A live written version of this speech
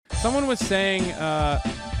Someone was saying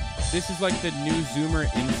this is like the new Zoomer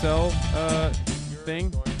incel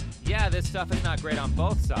thing. Yeah, this stuff is not great on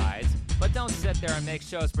both sides, but don't sit there and make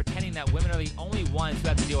shows pretending that women are the only ones who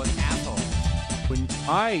have to deal with assholes. When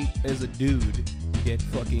I, as a dude, get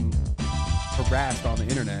fucking harassed on the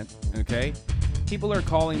internet, okay? People are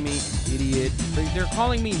calling me an idiot. They're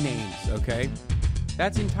calling me names, okay?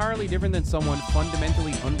 That's entirely different than someone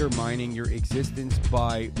fundamentally undermining your existence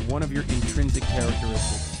by one of your intrinsic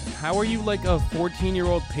characteristics. How are you like a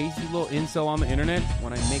 14-year-old pasty little incel on the internet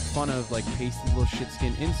when I make fun of like pasty little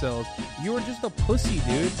shit-skinned incels? You're just a pussy,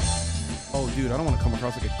 dude. Oh, dude, I don't want to come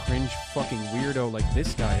across like a cringe fucking weirdo like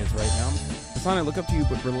this guy is right now. Hassan, I look up to you,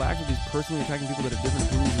 but relax with these personally attacking people that have different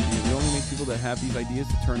opinions than you. It only makes people that have these ideas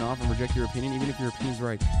to turn off and reject your opinion, even if your opinion is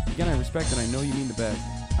right. Again, I respect and I know you mean the best.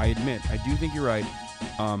 I admit, I do think you're right.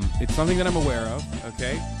 It's something that I'm aware of,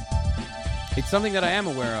 okay? It's something that I am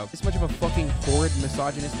aware of. This much of a fucking horrid,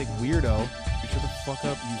 misogynistic weirdo. You shut the fuck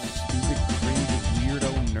up, you stupid, cringe,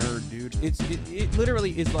 weirdo nerd, dude. It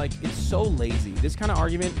literally is like, it's so lazy. This kind of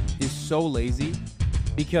argument is so lazy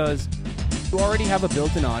because you already have a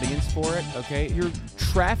built-in audience for it, okay? You're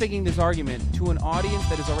trafficking this argument to an audience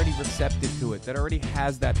that is already receptive to it, that already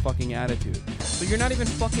has that fucking attitude. So you're not even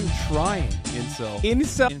fucking trying, incel.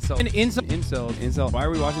 Incel. Why are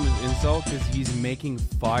we watching this incel? Because he's making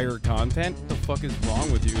fire content? What the fuck is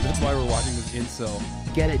wrong with you? That's why we're watching this incel.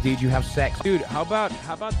 Get it, dude. You have sex. Dude, how about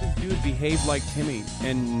this dude behave like Timmy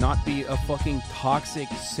and not be a fucking toxic,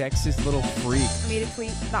 sexist little freak? I made a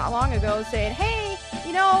tweet not long ago saying, hey,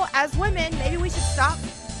 you know, as women, maybe we should stop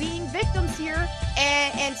being victims here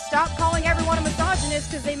and stop calling everyone a misogynist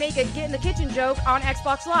because they make a get in the kitchen joke on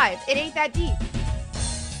Xbox Live. It ain't that deep.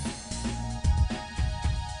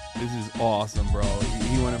 This is awesome, bro.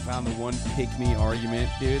 He went and found the one pick-me argument,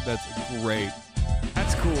 dude. That's great.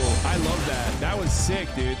 That's cool. I love that. That was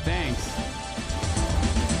sick, dude. Thanks.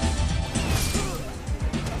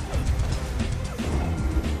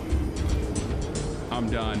 I'm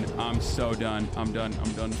done. I'm so done. I'm done.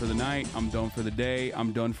 I'm done for the night. I'm done for the day.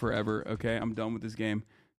 I'm done forever, okay? I'm done with this game.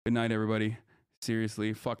 Good night, everybody.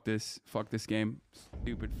 Seriously, fuck this. Fuck this game.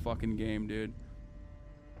 Stupid fucking game, dude.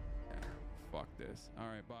 Yeah, fuck this. All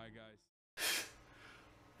right, bye, guys.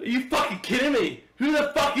 Are you fucking kidding me? Who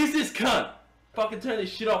the fuck is this cunt? Fucking turn this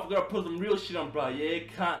shit off. We gotta put some real shit on, bro. Yeah,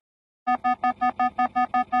 cunt.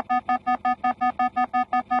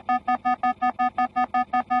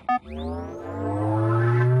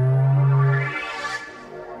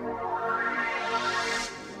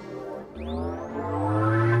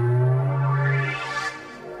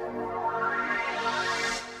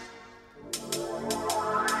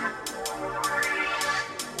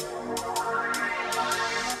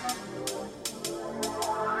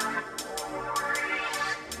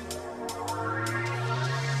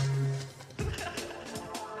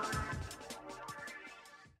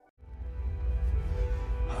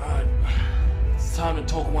 Time to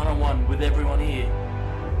talk one-on-one with everyone here.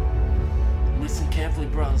 Listen carefully,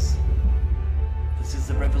 bros. This is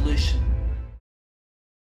the revolution.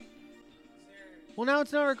 Well, now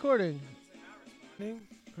it's not recording. I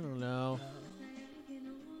don't know.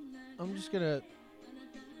 I'm just gonna.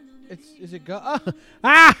 Is it go?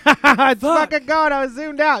 It's fucking going. I was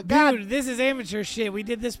zoomed out. God. Dude, this is amateur shit. We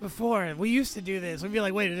did this before. We used to do this. We'd be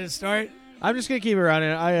like, wait, did it start? I'm just gonna keep it running.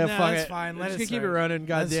 No, Fuck that's it. fine. I'm Let just it gonna keep it start. running.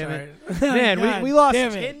 God Let's damn it, start. man. God we lost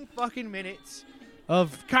damn 10 fucking minutes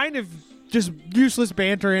of kind of just useless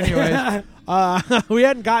banter. Anyways, we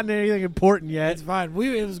hadn't gotten anything important yet. It's fine.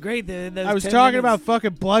 It was great. I was talking about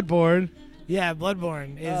fucking Bloodborne. Yeah,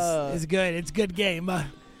 Bloodborne is good. It's a good game.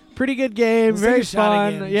 Pretty good game. Let's Very take a shot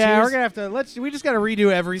fun. again. Yeah, Cheers. we're gonna have to. We just gotta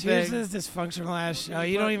redo everything. Cheers to this dysfunctional ass show.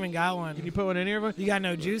 You don't even got one. Can you put one in here? You got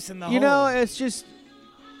no juice in the You hole. know, it's just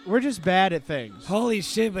we're just bad at things. Holy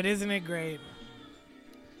shit! But isn't it great?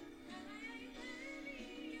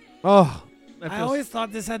 Oh, I always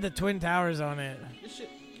thought this had the Twin Towers on it.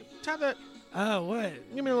 top that. Oh, what?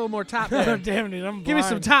 Give me a little more top Oh, there. damn, dude, I'm blind. Give me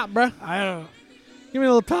some top, bro. I don't. Give me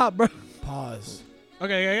a little top, bro. Pause.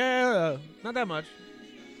 Okay, yeah. Not that much.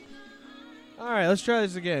 All right, let's try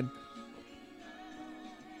this again.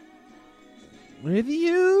 With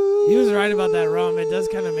you. He was right about that rum. It does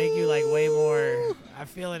kind of make you like way more. I'm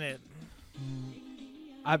feeling it.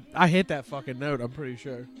 I hit that fucking note. I'm pretty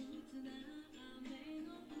sure.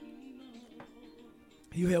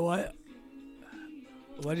 You hit what?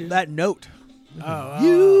 What did That note.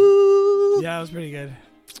 Oh, yeah, that was pretty good.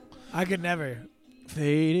 I could never.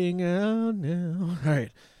 Fading out now. All right.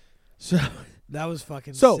 So That was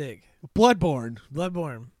fucking So- sick. Bloodborne.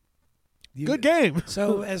 Bloodborne. Good game.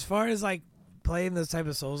 So as far as like playing those type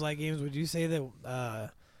of Souls-like games, would you say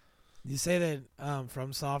that You say that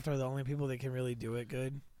FromSoft are the only people that can really do it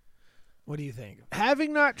good. What do you think?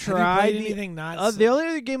 Having not Have you tried played anything not the only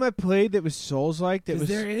other game I played that was Souls-like that 'Cause was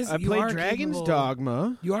there is- I you played are Dragon's capable-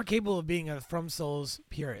 Dogma. You are capable of being a From Souls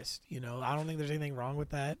purist. You know, I don't think there's anything wrong with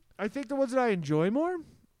that. I think the ones that I enjoy more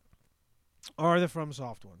are the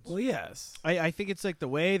FromSoft ones. Well, yes. I think it's like the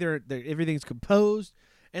way they're everything's composed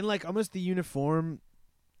and like almost the uniform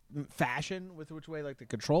fashion with which way like the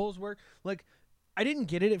controls work. Like I didn't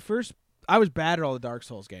get it at first. I was bad at all the Dark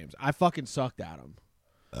Souls games. I fucking sucked at them.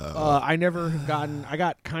 I never gotten.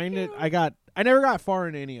 I never got far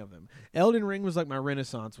in any of them. Elden Ring was like my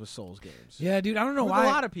renaissance with Souls games. Yeah, dude. I don't know With why. a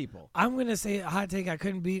lot of people. I'm gonna say a hot take. I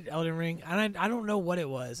couldn't beat Elden Ring, and I don't know what it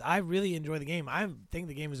was. I really enjoy the game. I think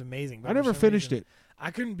the game is amazing. But I never for some finished reason, it. I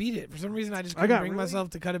couldn't beat it for some reason. I just I couldn't got bring really- myself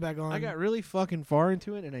to cut it back on. I got really fucking far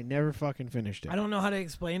into it, and I never fucking finished it. I don't know how to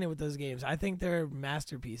explain it with those games. I think they're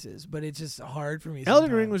masterpieces, but it's just hard for me.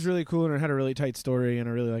 Elden Ring sometimes. was really cool, and it had a really tight story, and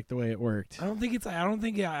I really liked the way it worked. I don't think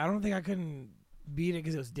I couldn't beat it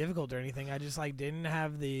because it was difficult or anything. I just like didn't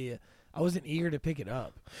have the. I wasn't eager to pick it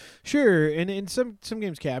up. Sure, and some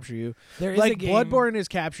games capture you. There is Like a game, Bloodborne has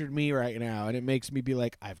captured me right now, and it makes me be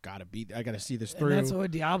like, I got to see this and through. that's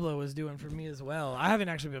what Diablo was doing for me as well. I haven't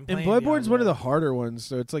actually been And playing. Bloodborne's one of the Diablo. harder ones,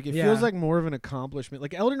 so it's like it Yeah. feels like more of an accomplishment.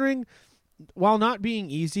 Like Elden Ring, while not being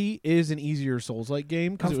easy, is an easier Souls-like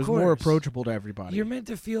game because Of it was more course. approachable to everybody. You're meant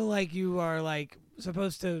to feel like you are like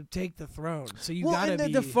supposed to take the throne, so you well, gotta and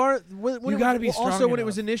be. the far when you gotta be strong also when it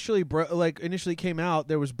was enough. initially came out,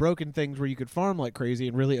 there was broken things where you could farm like crazy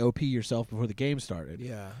and really OP yourself before the game started.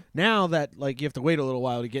 Yeah, Now that like you have to wait a little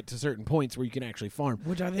while to get to certain points where you can actually farm.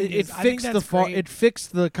 which I think It I think fixed that's great. it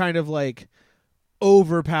fixed the kind of like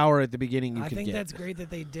overpower at the beginning you I could think get. that's great that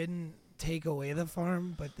they didn't take away the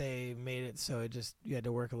farm, but they made it so it just you had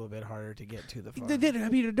to work a little bit harder to get to the farm. They did. I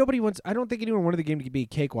mean, nobody wants. I don't think anyone wanted the game to be a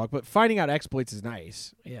cakewalk, but finding out exploits is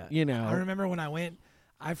nice. Yeah, You know, I remember when I went,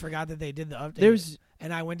 I forgot that they did the update. there's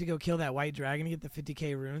and I went to go kill that white dragon to get the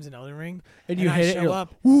 50k runes in Elden Ring. and you I hit it. show and you're up,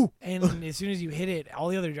 like, woo! and as soon as you hit it, all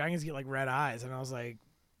the other dragons get like red eyes, and I was like,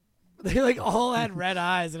 they like all had red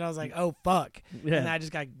eyes, and I was like, oh fuck, and Yeah, I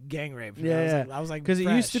just got gang raped. Yeah, I was like, because it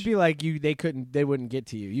used to fresh. be like they wouldn't get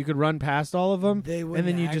to you. You could run past all of them, They and wouldn't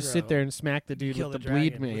then you just sit aggro. there and smack the dude Kill with the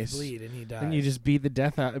dragon bleed with mace, bleed, and he dies. and you just beat him to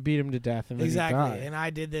death, and then exactly. he died. And I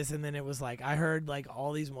did this, and then it was like I heard like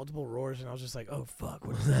all these multiple roars, and I was just like, oh fuck,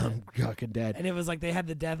 what is that? I'm fucking dead. And it was like they had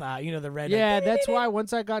the death eye, you know, the red. Yeah, that's why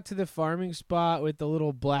once I got to the farming spot with the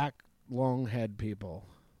little black long head people,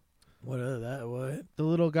 What What? the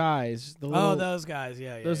little guys, the little, Oh, those guys.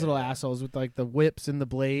 Yeah. those little assholes with like the whips and the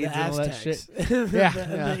blades The and all that Aztecs. shit. the, Yeah, the,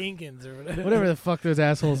 yeah. the Incans or whatever. Whatever the fuck those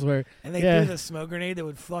assholes were. And they Yeah. threw the smoke grenade that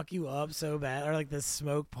would fuck you up so bad, or like the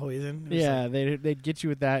smoke poison. It was Yeah, like, they'd get you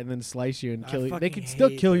with that and then slice you and I kill you. They fucking could still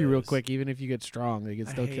hate kill you real those. quick, even if you get strong. They could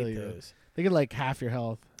I still hate kill you. those. They get like half your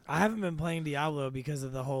health. I haven't been playing Diablo because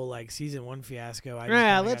of the whole like season 1 fiasco. I just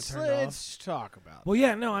Yeah, kinda got let's turned off. talk about. Well,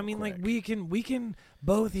 yeah, no, I mean, like quick. we can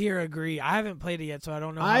both here agree. I haven't played it yet, so I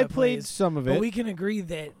don't know. How I it played plays, some of but it. we can agree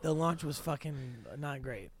that the launch was fucking not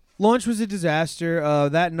great. Launch was a disaster.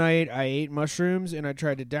 That night I ate mushrooms and I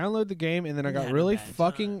tried to download the game, and then I You got had a really bad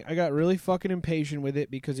fucking impatient with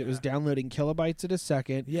it because it was Yeah. downloading kilobytes at a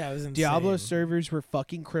second. Yeah, it was insane. Diablo servers were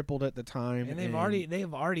fucking crippled at the time, and they've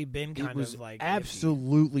already been it kind was of like iffy.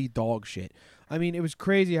 absolutely dog shit. I mean, it was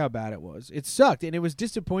crazy how bad it was. It sucked, and it was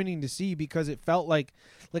disappointing to see because it felt like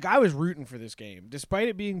I was rooting for this game, despite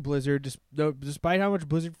it being Blizzard, despite how much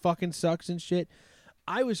Blizzard fucking sucks and shit.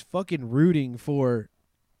 I was fucking rooting for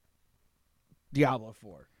Diablo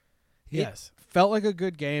 4. Yes, Felt like a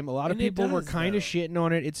good game. A lot of And it people were does, kind of though. shitting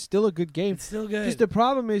on it. It's still a good game. it's still good. Just the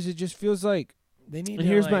problem is, it just feels like. they need. And to,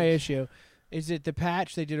 here's my like- issue: is that the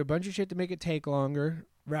patch they did a bunch of shit to make it take longer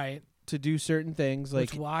right? to do certain things,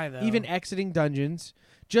 like Which why though? even exiting dungeons,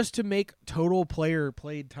 just to make total player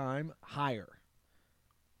played time higher.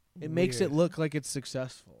 It makes it Weird. look like it's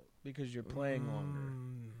successful because you're playing longer.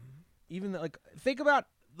 Mm. Even like think about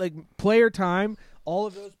like player time. All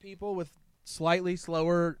of those people with slightly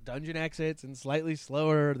slower dungeon exits and slightly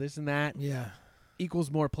slower this and that Yeah, equals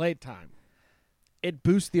more play time. It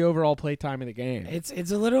boosts the overall play time of the game, it's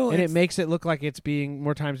a little. and it it's- makes it look like it's being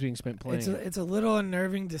more times being spent playing. It's a little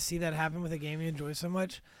unnerving to see that happen with a game you enjoy so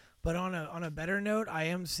much. But on a better note, I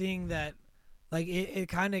am seeing that like it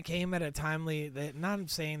kind of came at a timely that not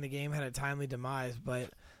saying the game had a timely demise, but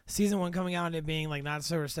Season 1 coming out and it being like not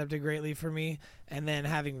so receptive greatly for me, and then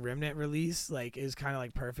having Remnant release like is kind of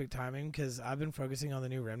like perfect timing because I've been focusing on the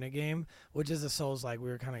new Remnant game, which is a Souls-like.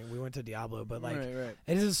 We went to Diablo, but like Right.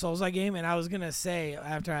 it is a Souls-like game. And I was gonna say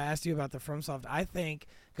after I asked you about the FromSoft, I think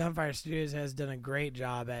Gunfire Studios has done a great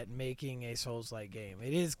job at making a Souls-like game.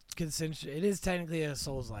 It is technically a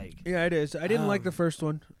Souls-like, Yeah, it is. I didn't like the first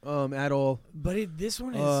one at all. but this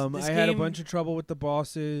one is. This I had a game- bunch of trouble with the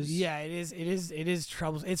bosses. Yeah, it is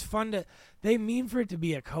trouble. It's fun to. They mean for it to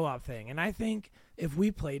be a co-op thing, and I think if we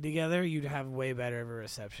played together, you'd have way better of a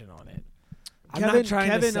reception on it. I'm not trying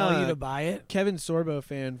to sell you to buy it. Kevin Sorbo,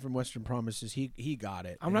 fan from Western Promises, he got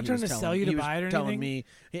it. I'm and not he trying was to telling- sell you to he was buy it or telling anything.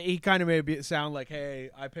 me he kind of made it sound like, hey,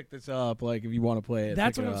 I picked this up. Like if you want to play it,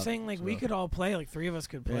 That's pick what it I'm up. saying. Like we So- could all play. Like 3 of us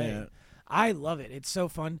could play. Yeah. I love it. It's so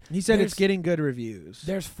fun. He said There's- it's getting good reviews.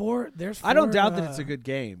 There's four. I don't doubt that it's a good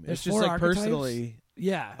game. there's It's just 4 like archetypes. personally,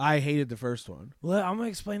 Yeah. I hated the first one. Well, I'm gonna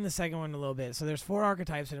explain the second one a little bit. So there's 4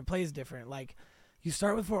 archetypes and it plays different. Like you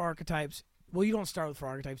start with 4 archetypes. Well, you don't start with 4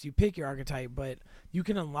 archetypes. You pick your archetype, but you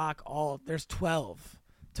can unlock all. There's 12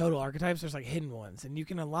 total archetypes. There's like hidden ones, and you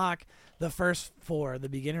can unlock the first 4, the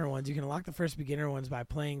beginner ones. You can unlock the first beginner ones by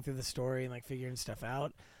playing through the story and like figuring stuff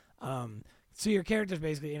out. So your character's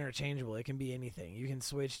basically interchangeable. It can be anything. You can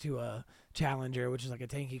switch to a challenger, which is like a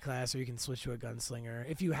tanky class, or you can switch to a gunslinger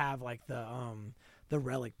if you have like the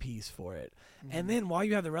relic piece for it. And then while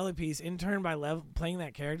you have the relic piece, in turn by playing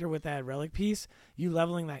that character with that relic piece, you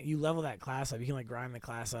level that class up. You can like grind the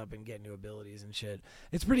class up and get new abilities and shit.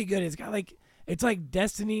 It's pretty good. It's like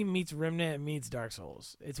Destiny meets Remnant meets Dark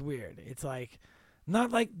Souls. It's weird. It's like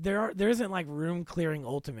not like there isn't like room clearing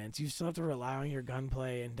ultimates. You still have to rely on your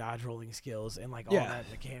gunplay and dodge rolling skills and like all Yeah. that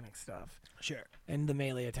mechanic stuff. Sure. And the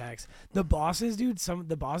melee attacks. The bosses, dude,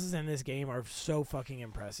 the bosses in this game are so fucking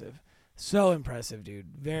impressive. So impressive, dude.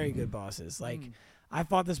 Very good bosses. Like I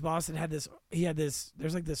fought this boss that there's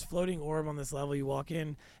like this floating orb on this level. You walk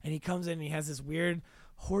in and he comes in and he has this weird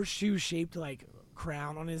horseshoe shaped like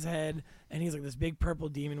crown on his head, and he's like this big purple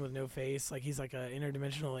demon with no face. Like he's like an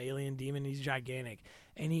interdimensional alien demon. He's gigantic,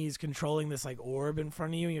 and he's controlling this like orb in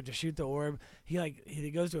front of you. And you have to shoot the orb.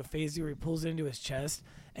 He goes to a phase where he pulls it into his chest,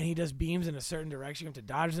 and he does beams in a certain direction. You have to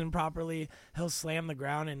dodge them properly. He'll slam the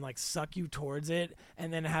ground and like suck you towards it,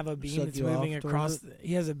 and then have a beam Suck that's you moving off across. towards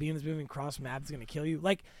He has a beam that's moving across map that's gonna kill you.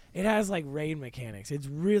 Like it has like raid mechanics. It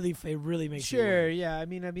really makes you Sure. win. Yeah. I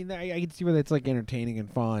mean, I can see where that's like entertaining and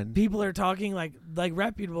fun. People are talking like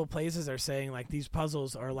reputable places are saying like these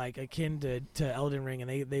puzzles are like akin to Elden Ring,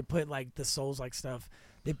 and they put like the Souls like stuff.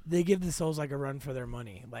 They give the Souls like a run for their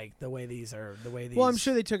money, like the way these. Well, I'm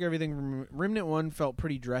sure they took everything from Remnant 1. Felt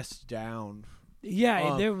pretty dressed down.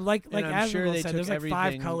 Yeah, they're like and I'm as sure Will they said, took there's like 5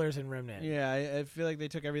 everything- colors in Remnant. Yeah, I feel like they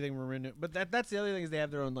took everything from Remnant, but that's the other thing is they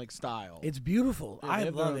have their own like style. It's beautiful. Yeah, I they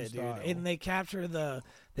have their love own it, dude. style. And they capture the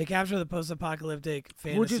post-apocalyptic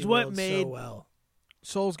fantasy Which is what world made so well.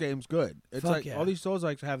 Souls games good. It's Fuck like yeah. all these Souls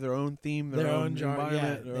likes have their own theme, their own genre.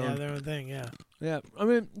 Yeah, environment. they have their own thing. Yeah. Yeah, I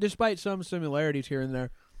mean, despite some similarities here and there,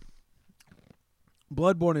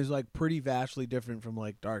 Bloodborne is like pretty vastly different from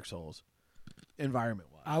like Dark Souls,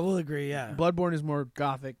 environment-wise. I will agree. Yeah. Bloodborne is more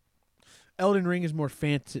gothic. Elden Ring is more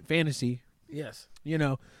fantasy. Yes. You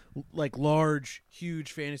know, like large,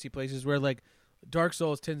 huge fantasy places where like Dark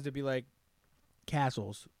Souls tends to be like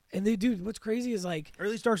castles. And they do. What's crazy is like Or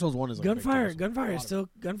at least Dark Souls 1 is like a big castle.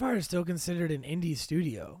 Gunfire is still considered an indie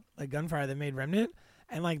studio. Like Gunfire that made Remnant,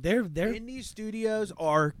 and like they're Indie studios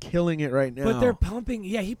are killing it right now. but they're pumping.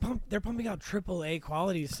 Yeah, they're pumping out AAA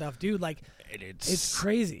quality stuff, dude. Like it's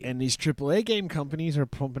crazy. And these AAA game companies are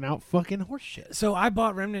pumping out fucking horseshit. So I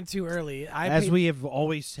bought Remnant too early. As we have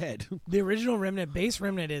always said. The original Remnant, base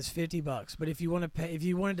Remnant is $50, but if you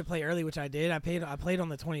wanted to play early, which I did, I played on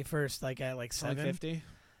the 21st, like at like 7. 50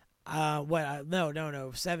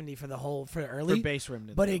 No, 70 for early. for base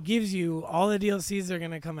Remnant. But though. it gives you all the DLCs that are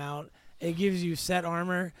gonna come out. It gives you set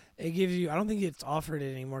armor. It gives you. I don't think it's offered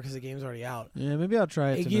it anymore because the game's already out. Yeah, maybe I'll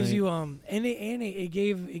try it. It gives you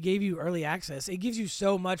it gave you early access. It gives you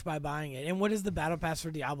so much by buying it. And what does the battle pass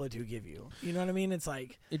for Diablo 2 give you? You know what I mean? It's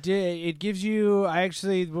like It did. It gives you. I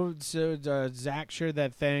actually. Zach shared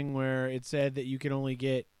that thing where it said that you can only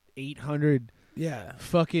get 800 yeah.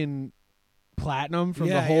 fucking platinum from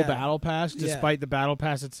the Yeah, whole yeah. battle pass, Yeah. despite the battle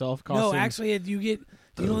pass itself costing. No, actually, you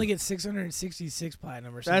only get 666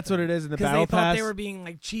 platinum or something. that's what it is in the Because battle they thought pass. they were being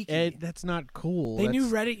like cheeky. That's not cool. They knew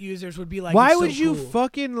That's- Reddit users would be like, Why "It's so would you cool."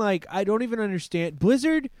 fucking like? I don't even understand.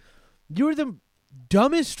 Blizzard, you're the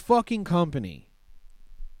dumbest fucking company.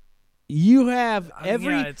 You have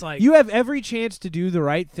it's like you have every chance to do the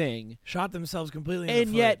right thing, shot themselves completely in and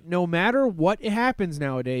the foot. yet no matter what happens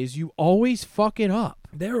nowadays, you always fuck it up.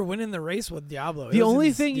 They were winning the race with Diablo. The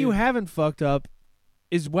only thing you haven't fucked up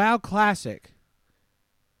is WoW Classic,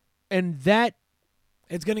 and that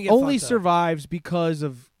it's gonna get only fucked up. survives because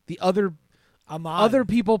of the other A mod, other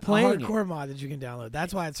people playing a it. hardcore mod that you can download.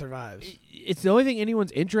 That's why it survives. It's the only thing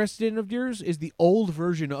anyone's interested in of yours is the old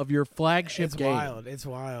version of your flagship It's game. wild. It's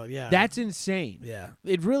wild. Yeah. That's insane. yeah.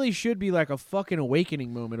 It really should be like a fucking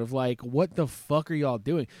awakening moment of like, what the fuck are y'all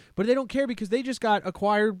doing? But they don't care because they just got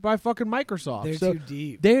acquired by fucking Microsoft. They're so too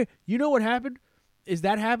deep. you know what happened? Is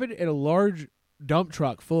that happened and a large dump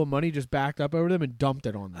truck full of money just backed up over them and dumped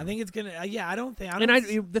it on them. I think it's gonna. Yeah, I don't think.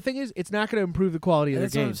 The thing is, it's not going to improve the quality of their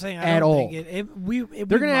That's what I'm games saying. I at don't all. think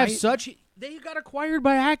They're going to have such. They got acquired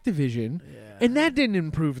by Activision, and that didn't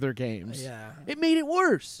improve their games. Yeah. It made it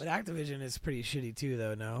worse. But Activision is pretty shitty too,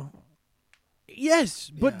 though. No.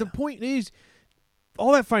 Yes, but Yeah. the point is,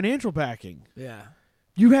 all that financial backing, Yeah.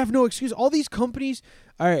 you have no excuse. All these companies.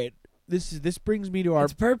 All right, this brings me to our.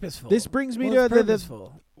 It's purposeful. This brings me Well, to it's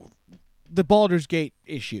purposeful. the Baldur's Gate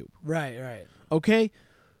issue. Right. Okay,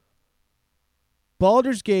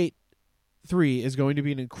 Baldur's Gate 3 is going to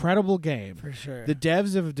be an incredible game. For sure. The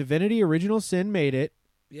devs of Divinity Original Sin made it.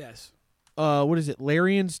 yes. What is it?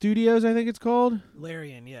 Larian Studios, I think it's called.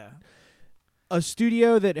 Larian. Yeah. A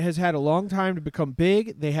studio that has had a long time to become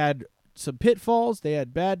big. They had some pitfalls. They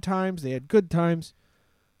had bad times. They had good times.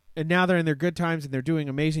 And now they're in their good times and they're doing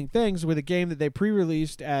amazing things with a game that they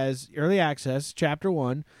pre-released as early access, Chapter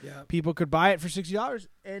 1. Yeah. People could buy it for $60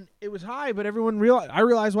 and it was high, but everyone realized. I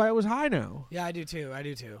realize why it was high now. Yeah, I do too.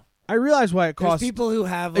 I realize why it There's cost people who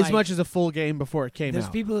have as like, much as a full game before it came There's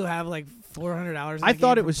out. people who have like 400 hours. In I the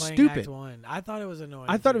thought game it was from playing stupid. Act 1. I thought it was annoying.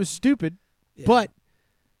 I thought it too. was stupid, Yeah. but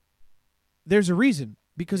there's a reason.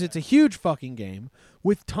 Because it's a huge fucking game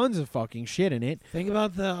with tons of fucking shit in it. Think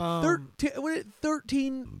about the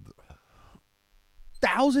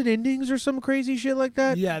 13,000 endings or some crazy shit like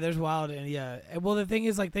that. yeah, there's wild and well, the thing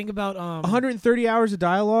is, like, think about 130 hours of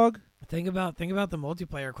dialogue. think about the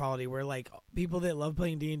multiplayer quality where like people that love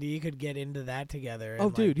playing D&D could get into that together. And, Oh,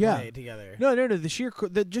 like, dude, yeah. play it together. No, the sheer,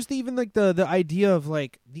 even like the idea of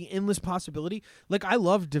like the endless possibility. Like I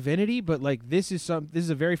love Divinity, but like this is a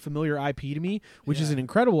very familiar IP to me, which is Yeah. an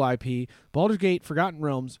incredible IP. Baldur's Gate, Forgotten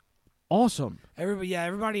Realms, awesome.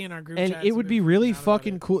 Everybody in our group And chats it would have be been really freaking out about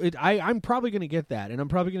fucking it. cool. I'm probably gonna get that, and I'm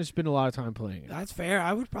probably gonna spend a lot of time playing it. That's fair.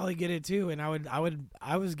 I would probably get it too, and I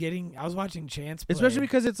was watching Chance play. Especially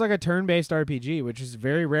because it's like a turn-based RPG, which is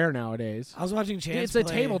very rare nowadays. I was watching Chance It's a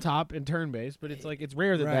play. tabletop and turn-based, but it's like it's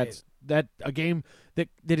rare that Right. that a game that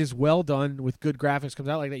is well done with good graphics comes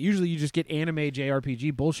out like that. Usually, you just get anime JRPG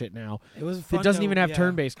bullshit now. It was fun It doesn't to- even have yeah.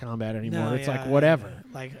 turn-based combat anymore. No, It's yeah, like whatever. yeah.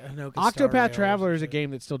 Like Anoka Star Octopath Rail or Traveler is a shit. game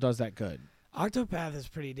that still does that good. Octopath is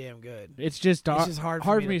pretty damn good. It's just It's just hard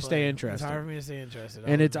for me to stay play. interested. It's hard for me to stay interested.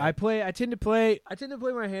 And it's I I tend to play my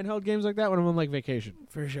handheld games like that when I'm on like vacation.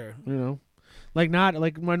 for sure. You know, like not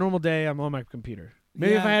like my normal day. I'm on my computer.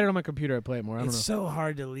 Maybe if Yeah. I had it on my computer, I'd play it more. I don't It's know. so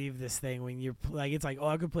hard to leave this thing when you're like, it's like, oh,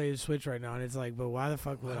 I could play the Switch right now, and it's like, but why the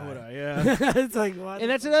fuck would Why would I? I? Yeah. It's like, why? the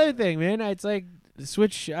And that's fuck another would I? thing, man. It's like the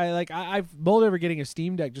Switch. I've mulled over getting a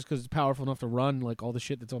Steam Deck just because it's powerful enough to run like all the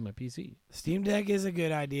shit that's on my PC. Steam Deck is a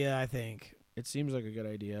good idea, I think. It seems like a good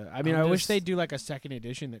idea. I mean, I'm I wish just- they'd do like a second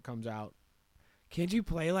edition that comes out. Can't you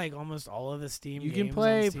play like almost all of the Steam? You can games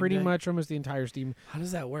play on Steam pretty Deck? much almost the entire Steam. How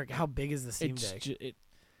does that work? How big is the Steam It's Deck? it's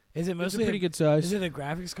Is it a mostly pretty good Is size. it a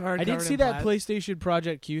graphics card? I did covered see in that plas- PlayStation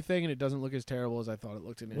Project Q thing, and it doesn't look as terrible as I thought it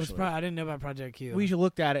looked initially. I didn't know about Project Q. We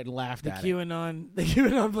looked at it and laughed the at QAnon, the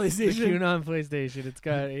QAnon it. The PlayStation. QAnon PlayStation. It's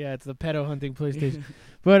got it's the pedo hunting PlayStation.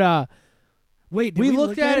 But Wait, did we we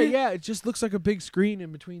looked at it. it? Yeah, it just looks like a big screen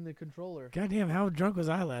in between the controller. Goddamn, how drunk was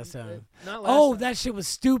I last time? Not Oh, that shit was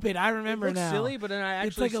stupid. I remember it looks now. silly, but then I actually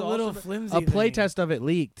it's like a saw little some- flimsy. a thing. playtest of it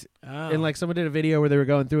leaked, Oh. and like someone did a video where they were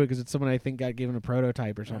going through it because it's someone I think got given a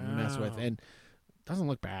prototype or something to mess with, Oh. and it doesn't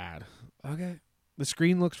look bad. Okay. The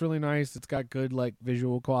screen looks really nice. It's got good like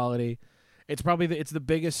visual quality. It's probably it's the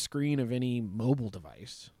biggest screen of any mobile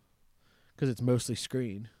device because it's mostly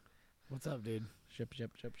screen. What's up, dude? Ship.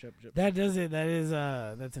 That does it. That is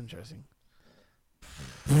that's interesting.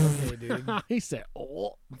 Okay, dude. He said,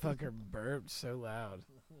 "Oh." Fucker burped so loud.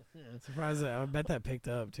 Surprised that I bet that picked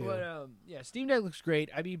up too. But yeah, Steam Deck looks great.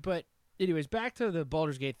 I mean, but anyways, back to the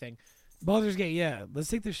Baldur's Gate thing. Baldur's Gate, yeah. Let's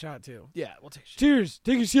take this shot too. Yeah, we'll take. Cheers.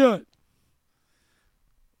 Take a shot.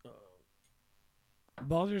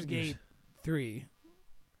 Baldur's Gate 3.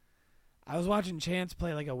 I was watching Chance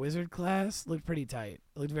play like a wizard class. Looked pretty tight.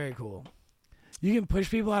 Looked very cool. You can push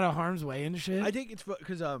people out of harm's way and shit. I think it's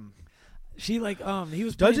because She like he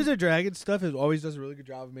was Dungeons playing, and Dragons stuff always does a really good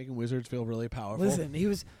job of making wizards feel really powerful. listen, he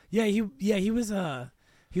was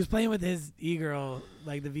playing with his e-girl,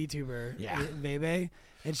 like the VTuber, Bebe,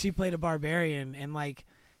 and she played a barbarian, and like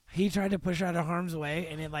he tried to push her out of harm's way,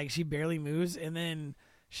 and it like she barely moves, and then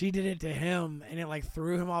she did it to him, and it like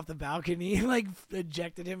threw him off the balcony, and like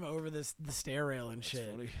ejected him over the stair rail and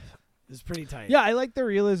shit. It's pretty tight. Yeah, I like the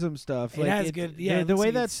realism stuff. It has good. Yeah, the it looks way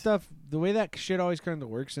like that it's- stuff, the way that shit always kind of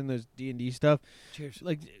works in those D&D stuff. Cheers.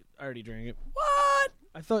 Like, I already drank it. What?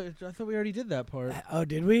 I thought we already did that part. Oh,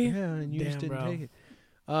 did we? Yeah, and you just Damn, didn't bro. take it.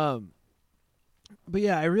 But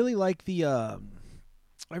yeah, I really like the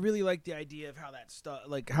idea of how that stuff,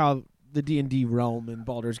 like how the D&D realm and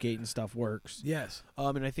Baldur's Gate and stuff works. Yes.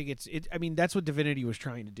 And I think I mean, that's what Divinity was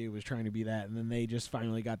trying to do, was trying to be that, and then they just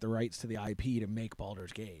finally got the rights to the IP to make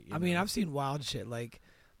Baldur's Gate. I mean, I've seen wild shit like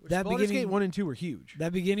that. Baldur's beginning Gate 1 and 2 were huge.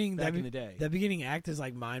 That beginning back in the day. That beginning act is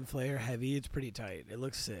like Mind Flayer heavy. It's pretty tight. It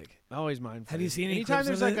looks sick. Always Mind Flayer. Have you seen any Anytime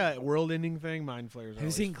clips there's of like a world-ending thing, Mind Flayer's Have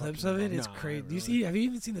you seen clips of it? It's crazy. Do you see? Have you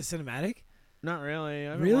even seen the cinematic? Not really.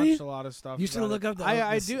 I haven't Really? watched a lot of stuff. You should about look it. up the-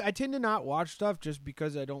 I this- do. I tend to not watch stuff just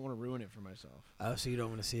because I don't want to ruin it for myself. Oh, so you don't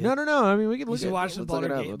want to see it? No. I mean, we can You look should at watch the let's look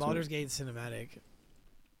it up. Baldur's Gate cinematic.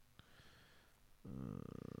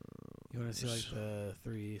 You want to see like the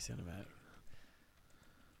 3 cinematic?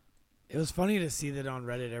 It was funny to see that on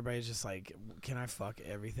Reddit. Everybody's just like, "Can I fuck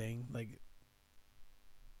everything?" Like,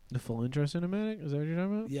 The full intro cinematic? Is that what you're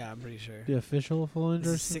talking about? yeah, I'm pretty sure. The official full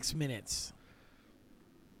intro. This is 6 minutes.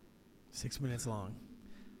 6 minutes long.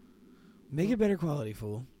 Make it better quality,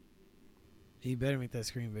 fool. You better make that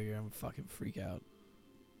screen bigger. I'm fucking freak out.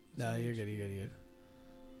 No, you're good. You're good.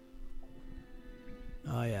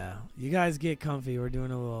 Oh yeah, you guys get comfy. We're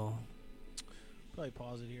doing a little Probably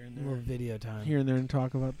pause it here and little there. video time. Here and there and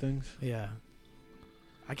talk about things. Yeah.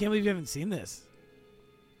 I can't believe you haven't seen this.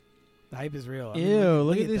 The hype is real. I mean, Ew!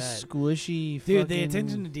 Look at this that. squishy. Dude, the fucking-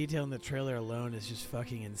 attention to detail in the trailer alone is just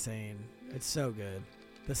fucking insane. It's so good.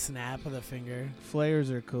 The snap of the finger.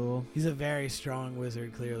 Flares are cool. He's a very strong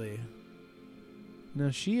wizard, clearly.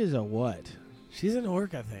 No, she is a what? She's an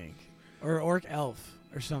orc, I think. Or orc elf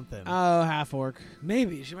or something. Oh, half orc.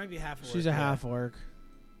 Maybe. She might be half orc. She's a yeah. half orc.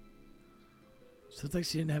 So it's like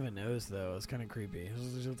she didn't have a nose, though. It's kind of creepy.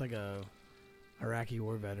 She looked like a Iraqi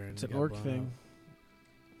war veteran. It's who an got orc blown thing. up.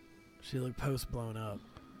 She looked post-blown up.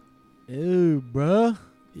 Ew, bruh.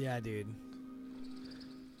 Yeah, dude.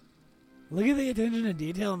 Look at the attention to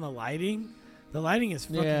detail and the lighting. The lighting is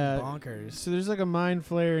fucking bonkers. So there's like a mind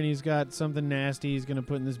flare, and he's got something nasty he's gonna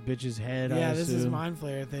put in this bitch's head. Yeah, I this is assume. Mind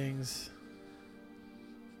Flayer things.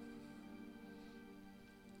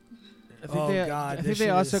 I think Oh, they, God, I this think they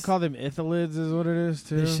shit also is- call them ithalids, is what it is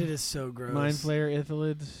too. This shit is so gross. Mind flare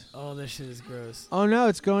ithalids. Oh, this shit is gross. Oh no,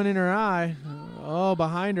 it's going in her eye. Oh,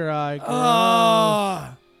 behind her eye.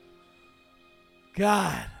 Oh,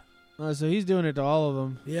 God. Oh, so he's doing it to all of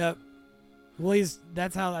them. Yep. Well, I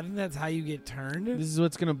think that's how you get turned. This is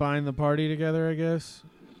what's gonna bind the party together, I guess.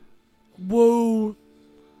 Whoa.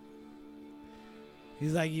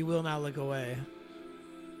 He's like, you will not look away.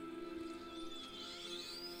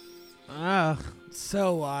 Ah,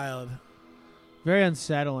 So wild. very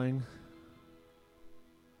unsettling.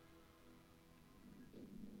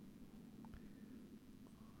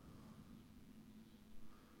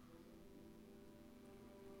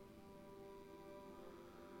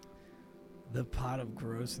 The pot of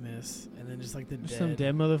grossness, and then just like the There's dead. some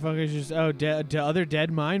dead motherfuckers just other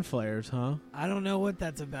dead mind flares, huh? I don't know what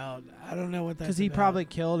that's about. I don't know what that's Because he about. probably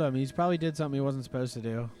killed him. He's probably did something he wasn't supposed to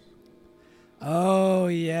do. Oh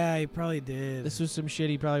yeah, he probably did. This was some shit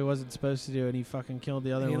he probably wasn't supposed to do, and he fucking killed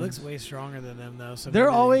the other He one. looks way stronger than them though. So They're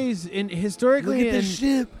maybe always historically. Look at the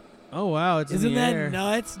ship. Oh wow, it's Isn't in the that air.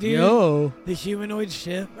 nuts, dude? Yo, The humanoid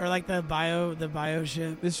ship, or like the bio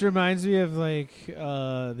ship. this reminds me of like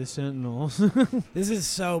the Sentinels. This is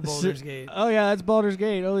so Baldur's Gate. Oh yeah, that's Baldur's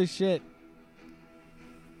Gate. Holy shit.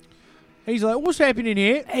 He's like, what's happening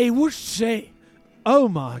here? Hey, what's say? Oh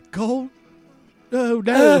my god. Oh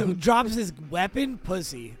no. Drops his weapon,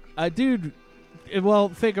 pussy. Dude, well,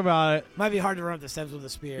 think about it. Might be hard to run up the steps with a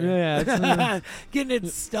spear. Yeah, it's, Getting it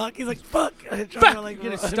stuck. He's like, fuck. Trying fuck, to, like,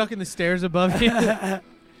 get it run. stuck in the stairs above you. Yo. Oh,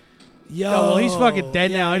 well, he's fucking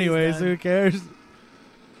dead Yeah, now he's anyways. done. Who cares?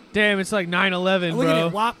 Damn, it's like 9/11, Look at bro.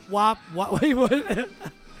 it. Wop, wop, wop. Wait, what?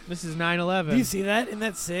 This is Do you 9/11. see that? Isn't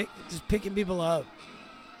that sick? Just picking people up.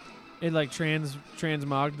 It like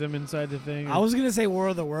transmogged them inside the thing. I was going to say War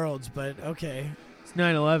of the Worlds, but okay. It's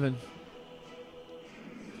 9/11.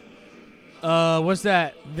 What's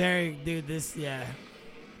that? Dude, this, yeah.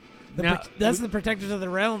 Now- That's the Protectors of the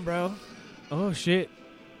Realm, bro. Oh shit.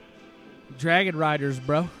 Dragon Riders,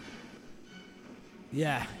 bro.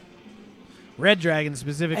 Yeah. Red dragons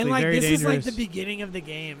specifically, And like very this dangerous. is like the beginning of the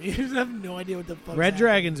game. You just have no idea what the fuck. Red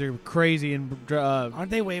dragons are crazy and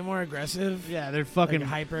aren't they way more aggressive? yeah, they're fucking like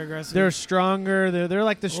hyper aggressive. They're stronger. They're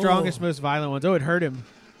like the strongest, most violent ones. Oh, it hurt him.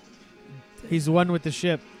 He's one with the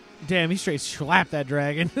ship. Damn, he straight slapped that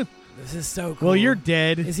dragon. This is so cool. Well, you're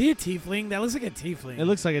dead. Is he a tiefling? That looks like a tiefling. It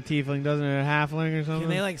looks like a tiefling, doesn't it? A halfling or something. Can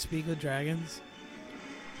they like speak with dragons?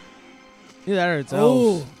 Yeah, that hurts.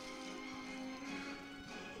 Elves.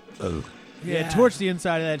 Oh. Yeah, torch the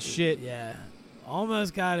inside of that shit. Yeah.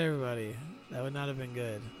 Almost got everybody. That would not have been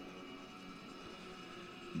good.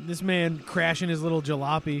 This man crashing his little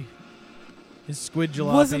jalopy. His squid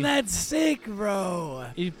jalopy. Wasn't that sick, bro?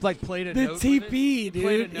 He like played a The note with it. TP, dude.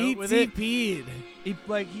 Played a note He with it. TP'd.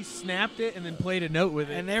 He snapped it and then played a note with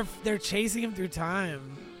it. And they're chasing him through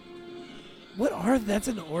time. What are that's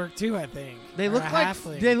an orc too, I think. They Or look a like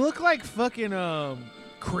halfling. fucking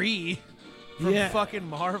Kree from Yeah. fucking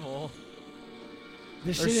Marvel.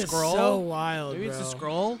 This or shit is Skrull. so wild, Maybe bro. it's a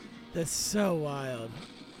scroll. That's so wild.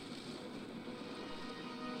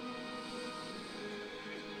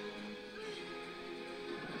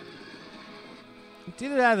 It's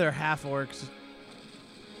either that or they're half orcs.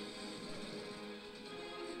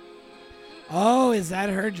 Oh, is that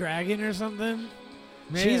her dragon or something?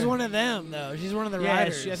 Maybe. She's one of them, though. She's one of the Yeah,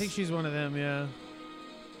 riders. I think she's one of them, yeah.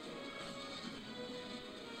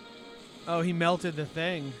 Oh, he melted the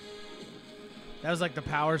thing. That was like the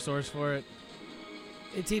power source for it.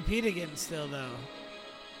 It TP'd again still, though.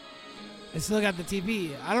 It still got the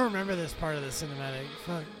TP. I don't remember this part of the cinematic.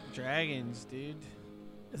 Fuck. Dragons, dude.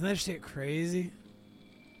 Isn't that shit crazy?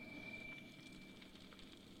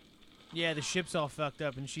 Yeah, the ship's all fucked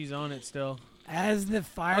up and she's on it still. As the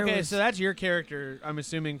fire Okay, was... so that's your character, I'm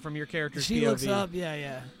assuming, from your character's She POV. looks up,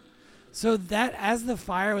 yeah. So that as the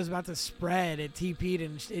fire was about to spread, it TP'd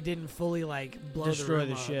and it didn't fully like blow Destroy the room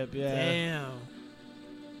the up. ship, yeah. Damn.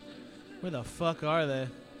 Where the fuck are they?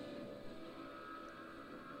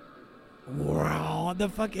 Wow, the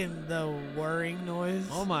whirring noise.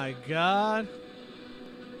 Oh my god.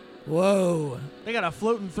 Whoa. They got a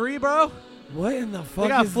floating 3, bro? What in the fuck They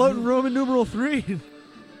got is floating this? Roman numeral 3.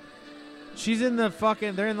 She's in the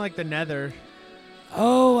fucking, they're in like the nether.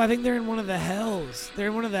 Oh, I think they're in one of the hells. They're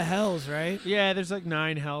in one of the hells, right? Yeah, there's like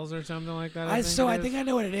 9 hells or something like that. I think I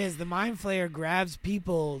know what it is. The mind flayer grabs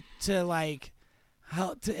people to like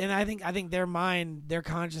help to, and I think their mind, their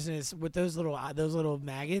consciousness with those little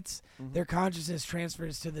maggots, their consciousness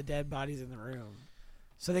transfers to the dead bodies in the room,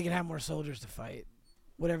 so they can have more soldiers to fight.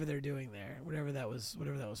 Whatever they're doing there, whatever that was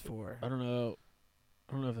for. I don't know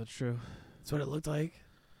if that's true. That's what it looked like.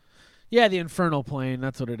 Yeah, the infernal plane.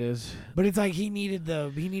 That's what it is. But it's like he needed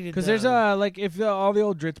Because there's like if all the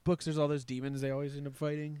old Dritz books, there's all those demons they always end up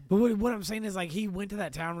fighting. But what I'm saying is like he went to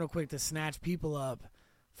that town real quick to snatch people up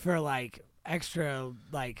for like extra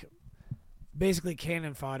like basically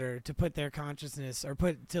cannon fodder to put their consciousness or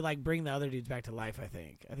to like bring the other dudes back to life. I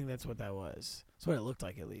think that's what that was. That's what it looked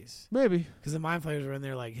like at least. Maybe Because the mind flayers were in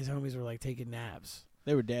there like his homies were like taking naps.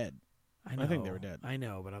 they were dead. I know. I think they were dead. I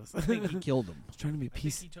know, but I was I think he killed them. trying to be I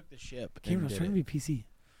think PC. he took the ship. Cameron, I and was did trying to it. be PC.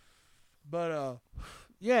 But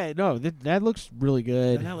yeah, no, that looks really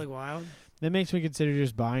good. Doesn't that look wild? That makes me consider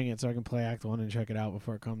just buying it so I can play Act 1 and check it out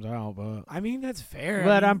before it comes out. But I mean, that's fair.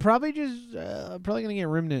 but I I'm mean, probably gonna get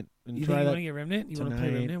Remnant and you try think you that. want to get Remnant? You want to play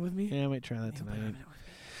tonight. Remnant with me? Yeah, I might try that You wanna play tonight. Remnant with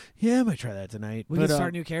me? Yeah, I might try that tonight. We but, can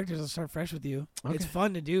start new characters. I'll start fresh with you. Okay. It's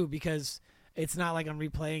fun to do because it's not like I'm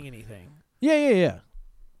replaying anything. Yeah.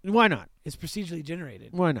 Why not? It's procedurally generated.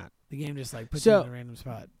 Why not? The game just like puts So- you in a random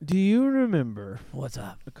spot. Do you remember What's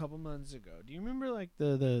up? a couple months ago? Do you remember like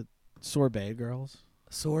the sorbet girls?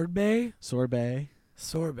 Sword Bay? Sorbet.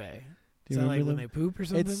 Sorbet. Do Is you that like remember when them? they poop or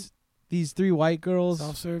something? It's these 3 white girls,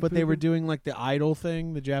 Soft serve but they were pooping? doing like the idol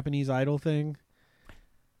thing, the Japanese idol thing.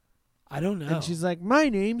 I don't know. And she's like, my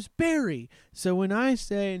name's Barry. So when I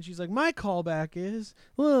say, and she's like, my callback is,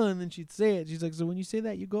 well, and then she'd say it. She's like, so when you say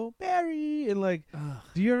that, you go, Barry. And like, Ugh.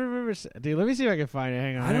 do you ever remember? Dude, let me see if I can find it.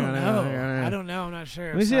 Hang on. I don't hang on, know. hang on. I don't know. I'm not sure.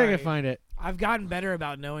 Let me see if I can find it. I've gotten better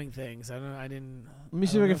about knowing things. I didn't. Let me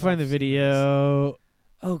see don't if I know can find the I've seen video. this.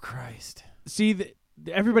 Oh Christ. See,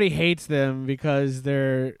 everybody hates them because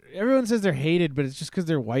everyone says they're hated, but it's just because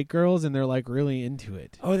they're white girls and they're like really into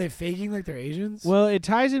it. Oh, are they faking like they're Asians? Well, it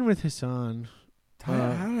ties in with Hassan.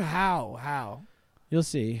 How? You'll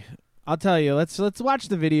see. I'll tell you. Let's watch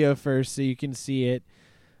the video first so you can see it.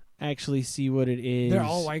 Actually, see what it is. They're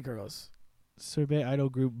all white girls. Sorbet Idol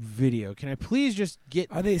Group video. Can I please just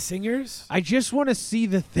get? Are they singers? I just want to see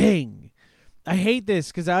the thing. I hate this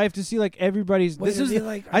because I have to see like everybody's. Wait, this are is. they The,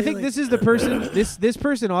 like- are I they think like- this is the person. This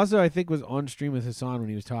person also I think was on stream with Hassan when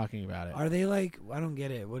he was talking about it. Are they like? I don't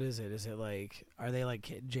get it. What is it? Is it like? Are they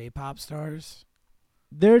like J-pop stars?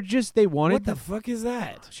 They're just they wanted. What the fuck is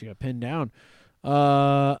that, She got pinned down.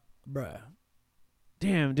 bruh?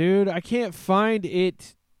 Damn, dude, I can't find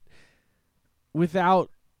it without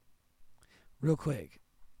Real quick.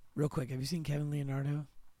 Have you seen Kevin Leonardo?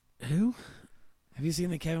 who? Have you seen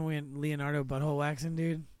the Kevin Leonardo butthole waxing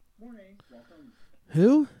dude?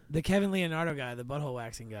 Who? The Kevin Leonardo guy, the butthole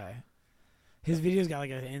waxing guy. His videos got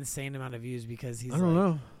like an insane amount of views because he's. I don't like,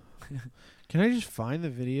 know. Can I just find the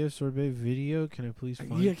video, Sorbet video? Can I please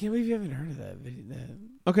find? Yeah, I can't believe you haven't heard of that video.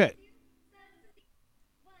 Okay.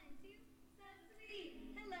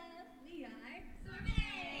 Hello, we are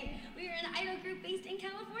Sorbet. We are an idol group based in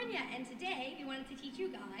California, and today we wanted to teach you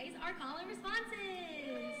guys our call and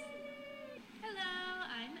responses. Hello,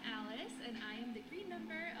 I'm Alice, and I am the green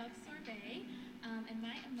member of Sorbet. And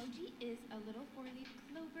my emoji is a little four-leaf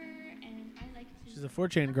clover, and I like to. She's a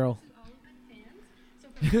 4chan girl. to all of my fans. So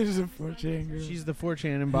for She's a my 4chan girl. She's the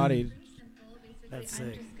 4chan embodied. simple, basically, That's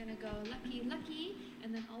I'm sick. just gonna go lucky, lucky,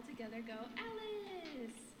 and then all together go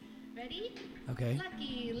Alice. Ready? Okay.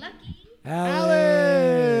 Lucky, lucky.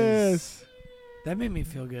 Alice! That made me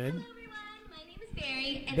feel good. Hello, everyone. My name is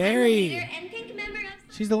Barry, and Barry. I'm the leader and pink member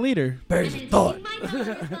of She's the leader. Barry's I'm a gonna thought. teach you my call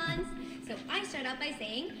and response. So I start out by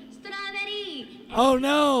saying strawberry. Oh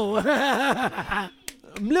no!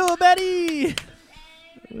 Blue Betty!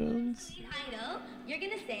 Lead idol, you're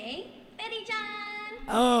gonna say Betty Chan.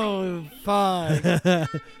 Oh fuck!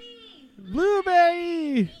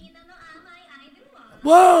 Blueberry!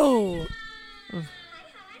 Whoa! Hi,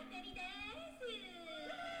 Betty desu.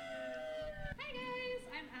 Hi guys,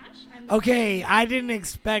 I'm Ash. I'm Okay, I didn't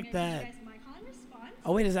expect you that. guys my call and response.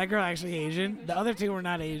 Oh wait, is that girl actually Asian? The other two were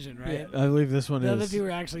not Asian, right? I believe this one The other is. two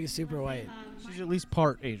were actually super white. She's at least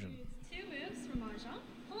part Asian. Two moves from Mahjong,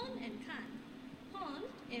 Hon and Kan. Hon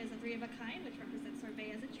is a three of a kind, which represents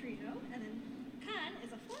Sorbet as a trio, and then Kan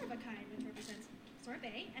is a four of a kind, which represents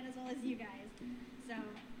Sorbet, and as well as you guys. So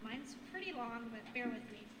mine's pretty long, but bear with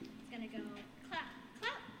me. It's gonna go clap,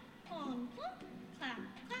 clap, Hon, Hon, clap,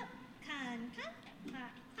 clap, Kan, Kan,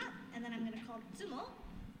 clap, clap, and then I'm gonna call Tsumo,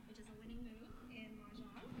 which is a winning move in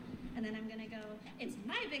Mahjong, and then I'm gonna go, it's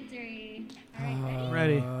my victory. All right,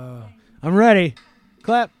 ready? Ready. I'm ready.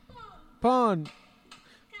 Clap. Pawn.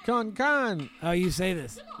 Con. Oh, you say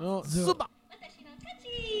this. Oh, So- Watashi no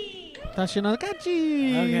kachi.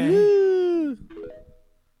 Tashinakachi. Okay. Woo.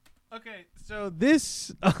 Okay, so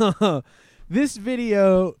this this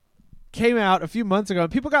video came out a few months ago.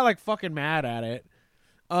 And people got like fucking mad at it.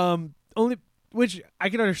 Only which I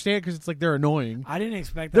can understand because it's like they're annoying. I didn't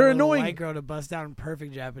expect that They're little annoying. white girl to bust out in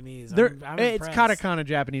perfect Japanese. They're, I'm it's impressed. katakana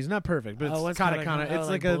Japanese, not perfect, but Oh, it's what's katakana. katakana? It's Oh, like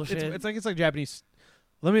like a bullshit? it's like Japanese.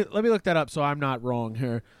 Let me look that up so I'm not wrong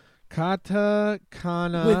here.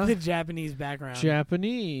 Katakana with the Japanese background.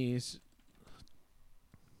 Japanese.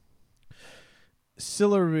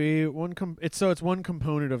 Syllabary it's one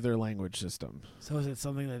component of their language system So is it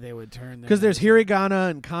something that they would turn? because there's here.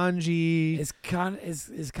 hiragana and kanji. Is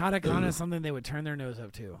katakana something they would turn their nose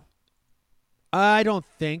up to? I don't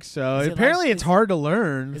think so. Is it Apparently, like- it's hard to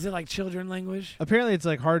learn. Is it like children language? Apparently, it's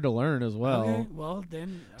like hard to learn as well. Okay, well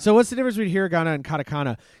then. So what's the difference between hiragana and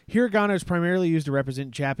katakana? Hiragana is primarily used to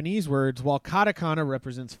represent Japanese words, while katakana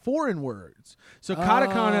represents foreign words. So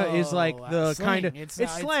katakana is like the slang. kind of It's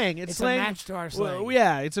slang. It's It's slang. a match to our slang. Well,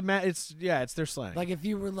 yeah, it's it's their slang. Like if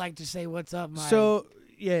you were like to say "What's up, my?" So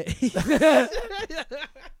yeah,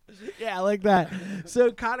 yeah, like that.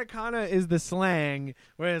 So katakana is the slang,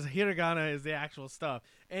 whereas hiragana is the actual stuff.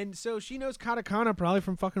 And so she knows katakana probably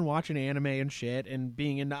from fucking watching anime and shit, and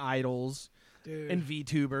being into idols dude. and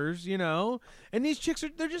VTubers, you know. And these chicks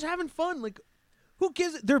they're just having fun. Like, who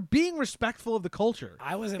gives? They're being respectful of the culture.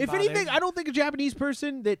 I wasn't. If bothered. anything, I don't think a Japanese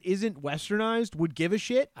person that isn't westernized would give a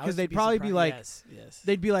shit I because would they'd probably be surprised. like, yes.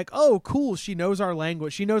 they'd be like, "Oh, cool, she knows our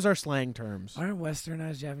language. She knows our slang terms." Aren't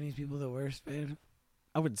westernized Japanese people the worst, man?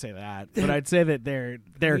 I wouldn't say that, but I'd say that they're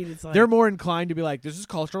I mean, it's like- they're more inclined to be like, "This is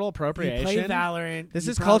cultural You play appropriation. Valorant. This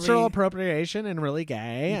you is probably- cultural appropriation and really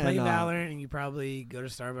gay." You play and, Valorant and you probably go to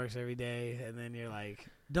Starbucks every day, and then you're like,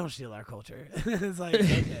 "Don't steal our culture." It's like,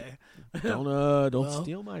 okay, don't Well,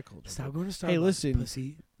 steal my culture. stop going to Starbucks. Hey, listen.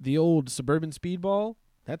 pussy. The old suburban speedball.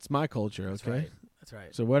 That's my culture. Okay. That's right. That's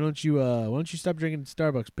right. So why don't you stop drinking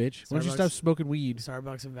Starbucks, bitch? Why don't you Starbucks. stop smoking weed?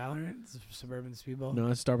 Starbucks and Valorant, suburban speedball. No,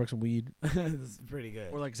 it's Starbucks and weed, That's pretty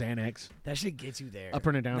good. or like Xanax, That should get you there. up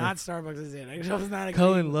and down. Not Starbucks and Xanax. I was not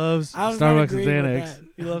Cullen agreeing. loves I was not Starbucks and agreeing with Xanax. that.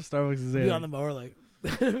 He loves Starbucks and Be on Xanax. the mower like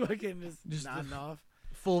fucking just Just nodding off.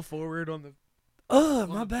 Full forward on the Oh,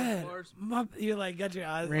 my bad. You're like, got your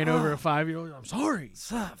eyes. Ran over a 5-year-old. I'm sorry.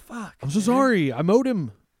 Fuck. I'm so sorry. I mowed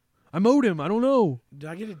him. I don't know. Do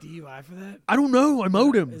I get a DUI for that? I don't know. I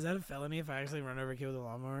mowed him. Is that a felony if I actually run over a kid with a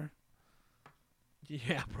lawnmower?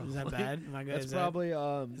 Yeah, probably. Is that bad? Am I good? That's Is that- probably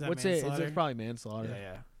is that what's it? manslaughter? It's probably manslaughter.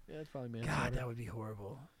 Yeah. Yeah, it's probably manslaughter. God, that would be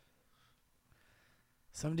horrible.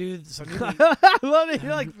 Some dude. I love it.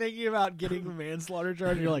 You're like thinking about getting a manslaughter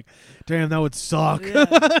charge. And you're like, damn, that would suck.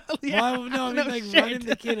 Yeah. Yeah. Well, no, I mean like shit. running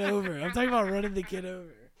the kid over. I'm talking about running the kid over.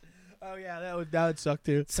 Oh yeah, that would suck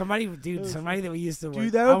too. Somebody that we used to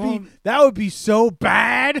work. Dude, that would be so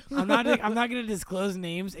bad. I'm not gonna disclose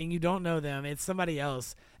names, and you don't know them. It's somebody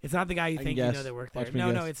else. It's not the guy you I think can you guess. know that worked there. Watch me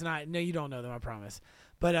No, guess. it's not. No, you don't know them. I promise.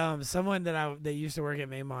 But someone that used to work at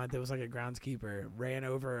Maymont that was like a groundskeeper ran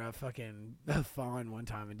over a fucking fawn one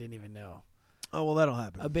time and didn't even know. Oh well, that'll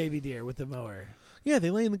happen. A baby deer with the mower. Yeah,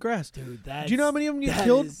 they lay in the grass. Dude, that's, Do you know how many of them get that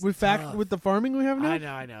killed is with tough. with the farming we have now?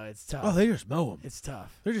 I know. It's tough. Oh, they just mow them. It's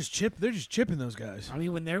tough. They're just chipping those guys. I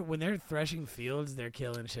mean, when they're threshing fields, they're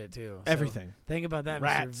killing shit too. So Everything. think about that,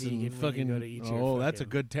 Rats Mr. Vegan, and when fucking. you go to eat your Oh, that's a fucking-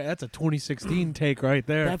 good. That's a 2016 take right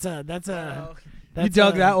there. That's a. You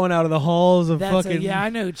dug that one out of the halls of That's fucking. yeah, I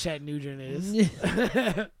know who Chet Nugent is.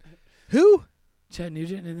 Who? Chet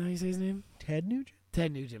Nugent, isn't that how you say his name? Ted Nugent.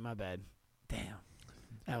 Ted Nugent, my bad. Damn.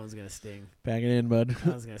 That one's gonna sting. Pack it in, bud. That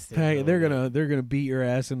one's gonna sting. Pack a it. They're little gonna beat your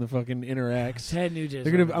ass in the fucking interacts. Ted Nugent.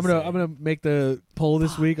 They're gonna. I'm gonna make the poll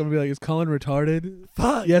this week. I'm gonna be like, is Cullen retarded?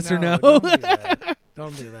 Fuck. Yes or no? Don't do that.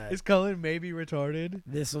 Don't do that. Is Cullen maybe retarded?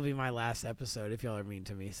 This will be my last episode if y'all are mean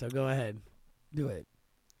to me. So go ahead, do it.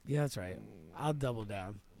 Yeah, that's right. I'll double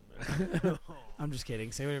down. I'm just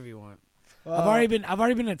kidding. Say whatever you want. I've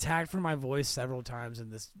already been attacked for my voice several times in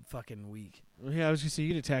this fucking week. Yeah, I was gonna say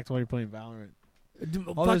you get attacked while you're playing Valorant.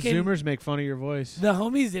 All Fucking- those Zoomers make fun of your voice. The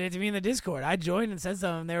homies did it to me in the Discord. I joined and said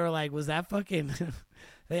something. They were like, "Was that fucking?"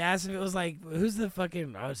 They asked if it was like, "Who's the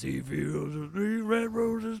fucking?" I see fields of green, red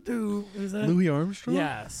roses too. Is that Louis Armstrong?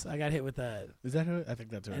 Yes, I got hit with that, Is that who? I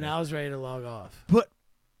think that's who. and I was ready to log off. But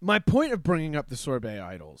my point of bringing up the Sorbet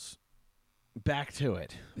idols, back to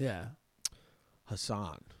it. Yeah,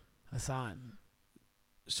 Hassan.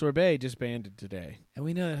 Sorbet disbanded today. and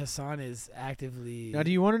we know that Hassan is actively. Now,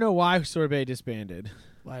 do you want to know why Sorbet disbanded?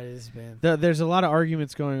 Why did this band? There's a lot of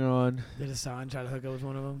arguments going on. Did Hassan try to hook up with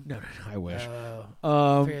one of them? No, I wish. I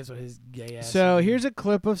I figured that's what his gay ass. So would do. here's a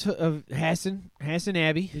clip of Hassan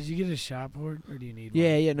Abbey. Did you get a shot board or do you need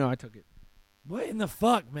Yeah, one? yeah, no, I took it. What in the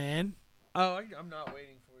fuck, man? Oh, I'm not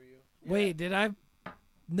waiting for you. Wait, did I?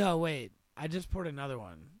 No, wait. I just poured another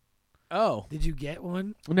one. Oh, Did you get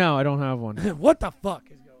one? no, I don't have one. What the fuck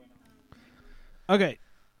is going on? Okay,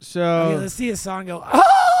 so Okay, let's see a song go.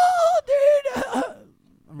 Oh, dude!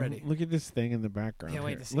 I'm ready. Look at this thing in the background. Can't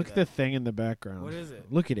wait here. to see Look at that. the thing in the background. What is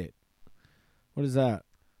it? Look at it. What is that?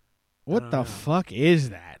 What don't the know. fuck is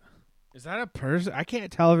that? Is that a person? I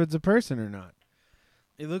can't tell if it's a person or not.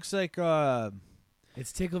 It looks like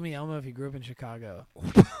It's Tickle Me Elmo if you grew up in Chicago.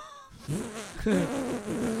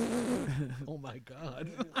 oh my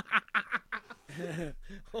god.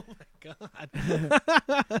 Oh my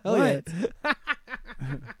god. What?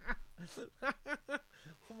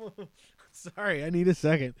 Sorry, I need a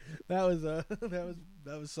second. That was that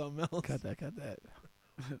was something else. Cut that.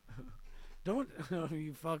 Don't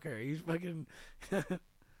you fucker. You fucking.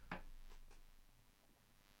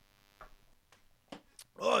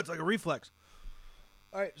 Oh, it's like a reflex.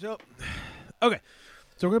 All right, so okay,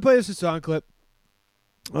 so we're gonna play this song clip.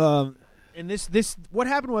 And this what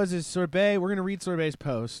happened was Sorbet. We're gonna read Sorbet's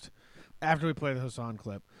post after we play the Hassan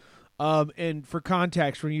clip. And for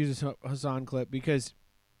context, we're gonna use this Hassan clip because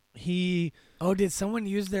he Oh, did someone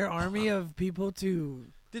use their army of people to?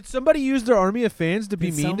 did somebody use their army of fans to be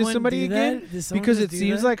Did mean to someone somebody do that? again? Did someone Because just it do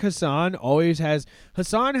seems that? like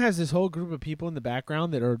Hassan has this whole group of people in the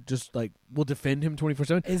background that are just like will defend him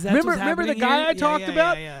 24/7. Is that remember what's the happening guy here? I talked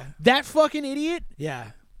about? Yeah. That fucking idiot.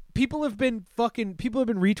 Yeah. People have been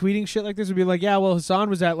retweeting shit like this and be like, yeah, well, Hassan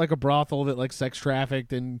was at like a brothel that like sex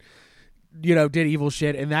trafficked and did evil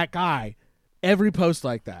shit, and that guy, every post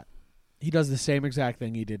like that, he does the same exact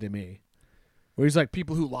thing he did to me, where he's like,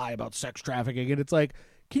 people who lie about sex trafficking, and it's like,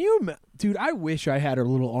 can you, dude? I wish I had a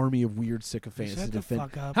little army of weird sycophants Shut to the defend.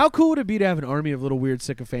 fuck up. How cool would it be to have an army of little weird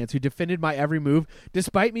sycophants who defended my every move,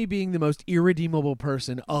 despite me being the most irredeemable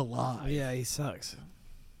person alive? Yeah, he sucks.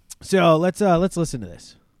 So let's listen to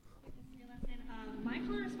this. My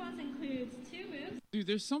color response includes 2 moves. Dude,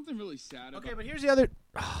 there's something really sad about Okay, but here's the other.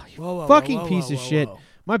 Oh, you Whoa, whoa, fucking whoa, whoa, piece whoa, of whoa, shit. whoa.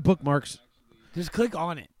 My bookmarks. Just click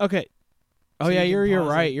on it. Okay. Oh So yeah, you can you're pause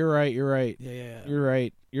right. it. You're right. Yeah. You're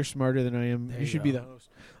right. You're smarter than I am. There You you should be go. the host.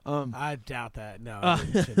 I doubt that. No,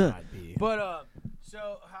 it should not be. But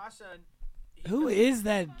so Hassan, Who is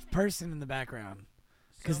that person in the background?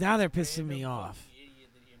 Because now they're pissing me off.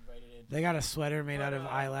 They got a sweater made out of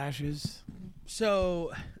eyelashes.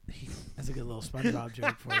 So That's a good little SpongeBob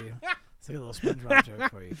joke for you. That's a good little SpongeBob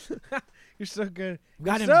joke for you. you're so good.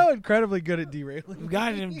 Got You're him- so incredibly good at derailing. We've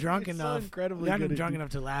gotten him drunk You're so enough. incredibly We've gotten good him at drunk enough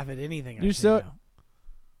to laugh at anything. I You're say so- now.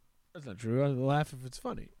 That's not true. I laugh if it's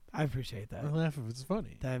funny. I appreciate that. I laugh if it's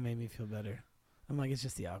funny. That made me feel better. I'm like, it's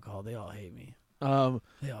just the alcohol. They all hate me. They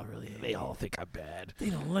all really hate me. They all think I'm bad. They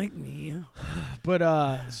don't like me.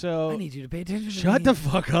 But so I need you to pay attention to shut me. the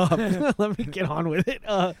fuck up. Let me get on with it.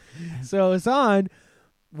 So Hassan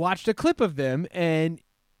watched a clip of them, and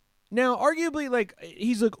now arguably, like,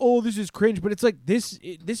 he's like, "Oh, this is cringe," but it's like this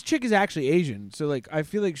chick is actually Asian, so like I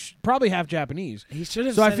feel like probably half Japanese. He should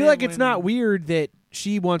have. So I said feel it like it's when- not weird that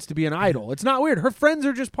she wants to be an idol. It's not weird. Her friends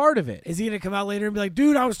are just part of it. Is he gonna come out later and be like,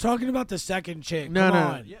 "Dude, I was talking about the second chick"? No, Come no.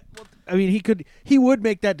 on. Yeah, well, I mean, he would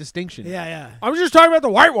make that distinction. Yeah. I was just talking about the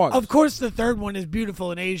white one. Of course, the third one is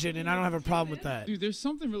beautiful and Asian, and I don't have a problem with that. Dude, there's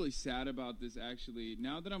something really sad about this, actually.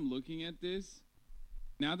 Now that I'm looking at this,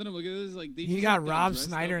 like they You just, got like, Rob dressed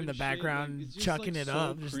Snyder up in the and shit, background like, it's just, chucking like, it so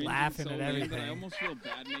up, just cringe and laughing so at lame everything. That I almost feel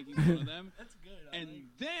bad making fun of them. That's good. And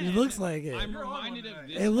then It looks like it. I'm reminded of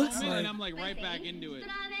this It looks moment, like- and I'm like right back into it.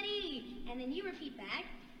 Strawberry. And then you repeat back,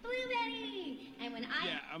 blueberry. And when I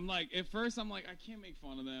Yeah, I'm like, at first I'm like, I can't make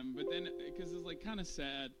fun of them, but then because it's like kind of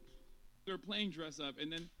sad, they're playing dress up,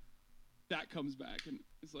 and then that comes back, and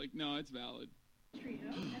it's like, no, it's valid. trio,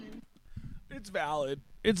 and then It's valid.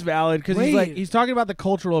 It's valid because he's talking about the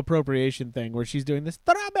cultural appropriation thing where she's doing this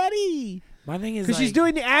strawberry My thing is because like, she's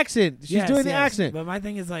doing the accent. She's yes, doing the yes, accent. But my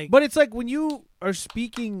thing is like, But it's like when you are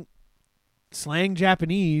speaking slang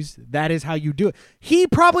Japanese, that is how you do it. He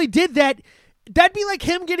probably did that. That'd be like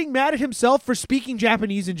him getting mad at himself for speaking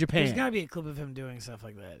Japanese in there's Japan. gotta be a clip of him doing stuff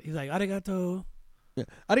like that. He's like, "Arigato."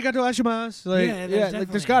 Arigato ashimasu. Like, Yeah, there's like definitely-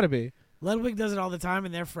 there's got to be. Ludwig does it all the time,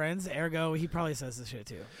 and they're friends. Ergo, he probably says this shit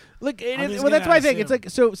too. Like, I'm just well, that's gonna my thing. It's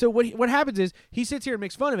assume. like so. What happens is he sits here and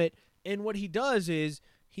makes fun of it, and what he does is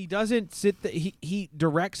he doesn't sit. He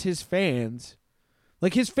directs his fans.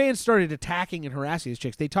 Like his fans started attacking and harassing these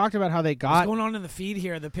chicks. They talked about how they What's got. going on in the feed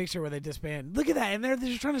here? The picture where they disband. Look at that, and they're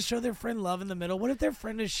just trying to show their friend love in the middle. What if their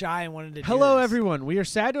friend is shy and wanted to? Hello, do this? everyone. We are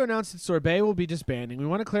sad to announce that Sorbet will be disbanding. We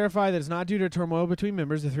want to clarify that it's not due to turmoil between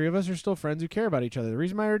members. The three of us are still friends who care about each other. The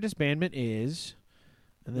reason why our disbandment is.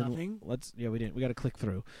 And then Nothing? we didn't. We got to click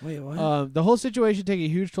through. Wait, what? The whole situation took a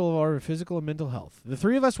huge toll of our physical and mental health. The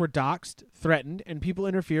three of us were doxxed, threatened, and people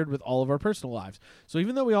interfered with all of our personal lives. So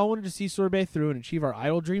even though we all wanted to see Sorbet through and achieve our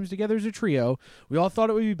idol dreams together as a trio, we all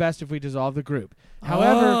thought it would be best if we dissolved the group.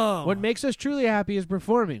 However, Oh. what makes us truly happy is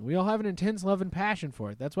performing. We all have an intense love and passion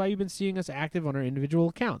for it. That's why you've been seeing us active on our individual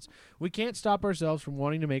accounts. We can't stop ourselves from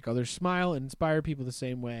wanting to make others smile and inspire people the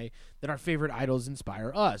same way that our favorite idols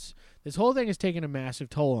inspire us. This whole thing has taken a massive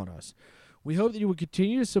toll on us. We hope that you will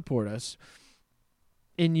continue to support us,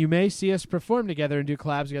 and you may see us perform together and do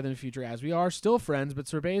collabs together in the future, as we are still friends, but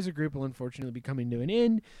Sorbet as a group will unfortunately be coming to an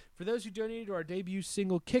end. For those who donated to our debut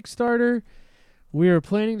single Kickstarter, we are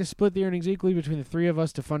planning to split the earnings equally between the three of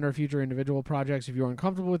us to fund our future individual projects. If you are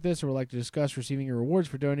uncomfortable with this or would like to discuss receiving your rewards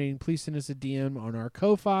for donating, please send us a DM on our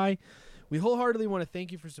Ko-Fi. We wholeheartedly want to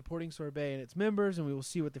thank you for supporting Sorbet and its members, and we will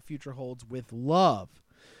see what the future holds with love.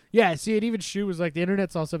 Yeah, see, it even Shu was like, the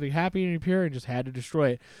internet saw something happy and pure and just had to destroy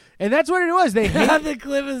it. And that's what it was. They hate the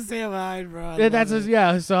clip is Sam Hyde, bro. I Yeah, that's love it.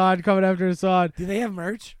 Hassan coming after Hassan. Do they have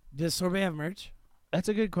merch? Does Sorbet have merch? That's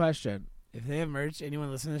a good question. If they have merch,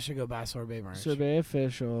 anyone listening to this should go buy Sorbet merch. Sorbet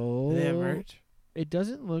official. Do they have merch? It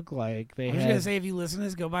doesn't look like they I'm just gonna have. say, if you listen to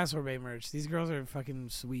this, go buy Sorbet merch. These girls are fucking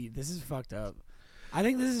sweet. This is fucked up. I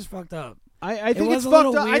think this is fucked up. I think was it's a fucked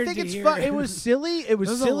little up. I weird think to it's hear. It was silly. It was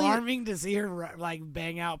It was silly. alarming to see her like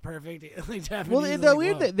bang out perfect. Like Japanese, Well, the like,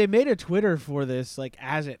 weird whoa. thing, they made a Twitter for this like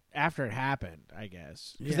after it happened, I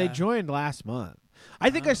guess, because they Yeah. joined last month.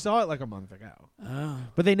 I think I saw it like a month ago, Oh.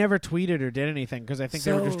 but they never tweeted or did anything because I think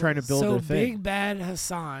they were just trying to build so their thing. Big Bad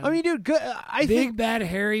Hassan. I mean, dude, good. I Big think Bad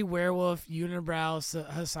Hairy Werewolf Unibrow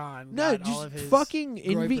Hassan. no, got all of just his fucking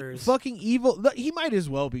groypers. fucking evil. Look, he might as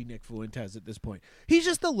well be Nick Fuentes at this point. He's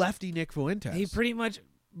just the lefty Nick Fuentes. He pretty much,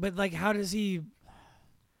 but like, how does he?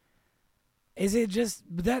 Is it just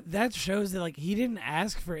that shows that like he didn't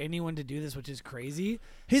ask for anyone to do this, which is crazy.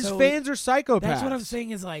 His So fans are psychopaths. That's what I'm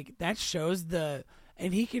saying. Is like that shows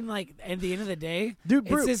and he can like at the end of the day, Dude,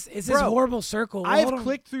 bro, it's this bro, horrible circle. Well, I've hold on.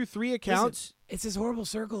 clicked through 3 accounts. Listen, it's this horrible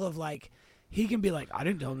circle of like he can be like, I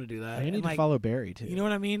didn't tell him to do that. I need and, to like, follow Barry too. You know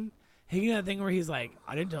what I mean? He can do that thing where he's like,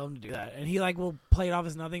 I didn't tell him to do that, and he like will play it off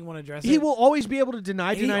as nothing, won't address it. He will always be able to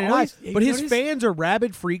deny, but his fans are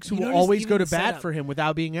rabid freaks who will always go to bat for him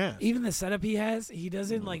without being asked. Even the setup he has, he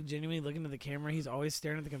doesn't like genuinely look into the camera. He's always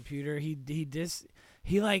staring at the computer. He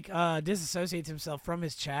disassociates himself from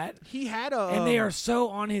his chat. He had and they are so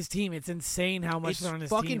on his team. It's insane how much they're on his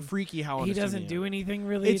team. It's fucking freaky how on he his team doesn't do anything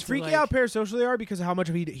really. It's freaky how parasocial they are because of how much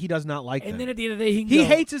he does not like them. And then at the end of the day, he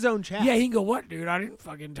hates his own chat. Yeah, he can go, what, dude? I didn't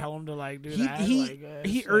fucking tell him to like do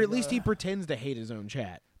that. Or at least he pretends to hate his own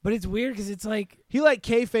chat. But it's weird because it's like he like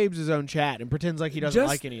kayfabes his own chat and pretends like he doesn't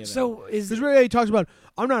like any of that. So this really he talks about.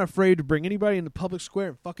 I'm not afraid to bring anybody in the public square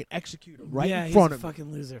and fucking execute him in front of me. He's a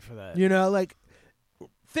fucking loser for that. You know, like.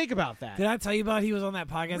 Think about that. Did I tell you about he was on that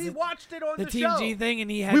podcast? We watched it on the Team show. G thing, and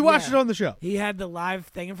he had. We watched it on the show. He had the live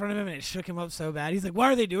thing in front of him, and it shook him up so bad. He's like, "Why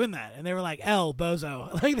are they doing that?" And they were like, "L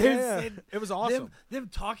bozo." Like, it was awesome. Them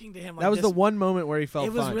talking to him. Like that was the one moment where he felt.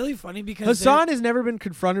 It was really funny because Hassan has never been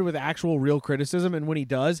confronted with actual real criticism, and when he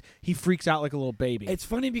does, he freaks out like a little baby. It's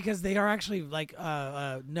funny because they are actually like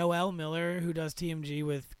Noel Miller, who does TMG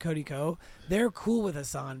with Cody Ko. They're cool with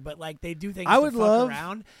Hassan, but like they do things to fuck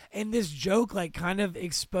around. And this joke like kind of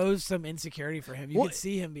exposed some insecurity for him. You could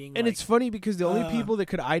see him being and like, it's funny because the only people that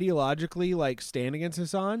could ideologically like stand against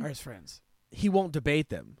Hassan are his friends. He won't debate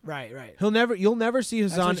them. Right. You'll never see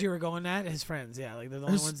Hassan. That's what you were going at. His friends, yeah, like they're the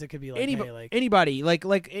only ones that could be like, anybody, like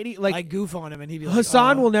goof on him, and he'd be like,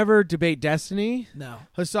 Hassan will never debate Destiny. No,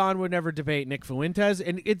 Hassan would never debate Nick Fuentes,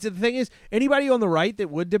 and the thing is, anybody on the right that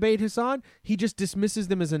would debate Hassan, he just dismisses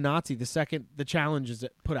them as a Nazi the second the challenge is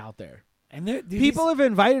put out there. And people have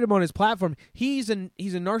invited him on his platform. He's a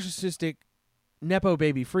narcissistic nepo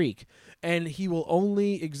baby freak, and he will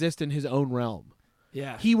only exist in his own realm.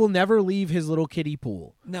 Yeah, he will never leave his little kiddie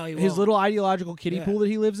pool. No, he won't. His little ideological kiddie pool that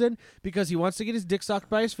he lives in because he wants to get his dick sucked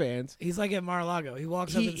by his fans. He's like at Mar-a-Lago. He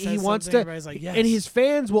walks up and says he wants something. To, everybody's like, yes. And his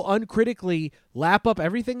fans will uncritically lap up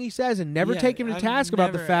everything he says and never take him to task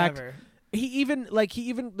about the fact. Ever. He even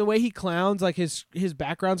the way he clowns like his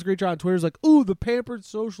background screecher on Twitter is like, ooh, the pampered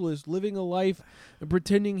socialist living a life and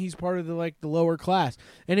pretending he's part of the lower class,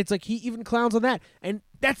 and it's like he even clowns on that, and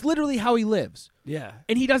that's literally how he lives. Yeah,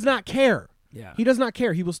 and he does not care. Yeah. He does not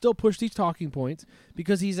care. He will still push these talking points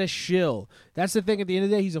because he's a shill. That's the thing. At the end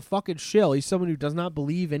of the day, he's a fucking shill. He's someone who does not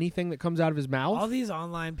believe anything that comes out of his mouth. All these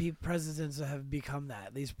online presidents have become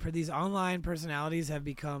that. These online personalities have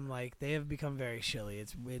become they have become very shilly.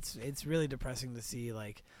 It's really depressing to see.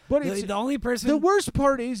 But the only person. The worst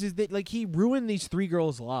part is that he ruined these 3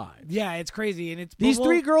 girls' lives. Yeah, it's crazy, and these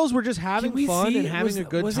 3 girls were just having fun and having a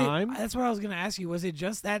good time. That's what I was gonna ask you. Was it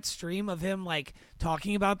just that stream of him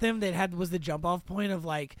talking about them that was the jump off point of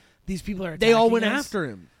these people are attacking they all went us? after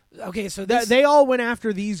him. Okay, so they all went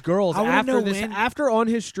after these girls after this. When, after on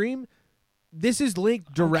his stream, this is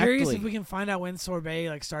linked directly. I'm curious if we can find out when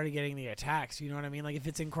Sorbet started getting the attacks. You know what I mean? If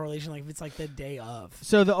it's in correlation, if it's the day of.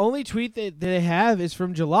 So the only tweet that they have is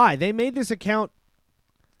from July. They made this account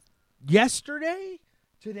yesterday.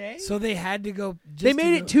 Today? So they had to go. They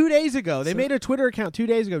made it 2 days ago. They made a Twitter account 2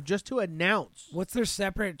 days ago just to announce. What's their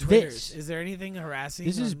separate Twitters? Is there anything harassing?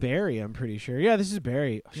 This is Barry, I'm pretty sure. Yeah, this is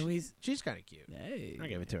Barry. She's kind of cute. Hey. I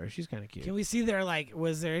gave it to her. She's kind of cute. Can we see their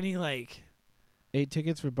was there any 8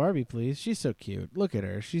 tickets for Barbie, please? She's so cute. Look at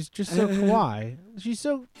her. She's just so kawaii. She's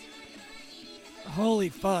so. Holy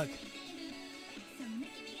fuck.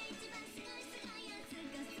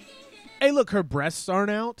 Hey, look, her breasts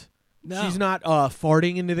aren't out. No. She's not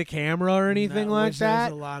farting into the camera or anything like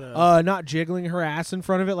that. A lot of not jiggling her ass in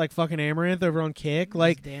front of it like fucking Amaranth over on Kick.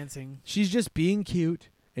 Dancing. She's just being cute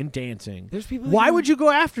and dancing. There's people. Why would you go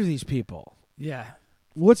after these people? Yeah.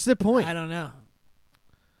 What's the point? I don't know.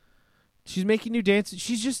 She's making you dance.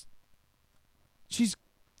 She's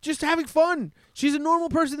just having fun. She's a normal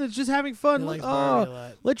person that's just having fun.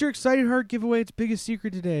 Let your excited heart give away its biggest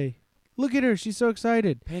secret today. Look at her. She's so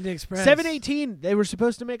excited. Panda Express. 718, they were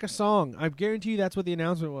supposed to make a song. I guarantee you that's what the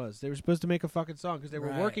announcement was. They were supposed to make a fucking song because they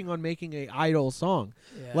were working on making a idol song.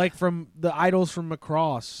 Yeah. From the idols from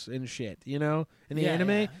Macross and shit, in the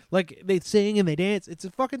anime. Yeah. They sing and they dance. It's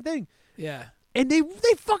a fucking thing. Yeah. And they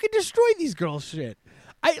fucking destroyed these girls' shit.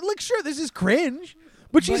 Sure, this is cringe,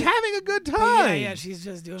 but she's having a good time. Yeah, she's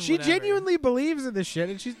just doing She whatever. genuinely believes in this shit,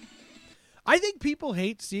 and I think people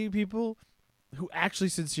hate seeing people who actually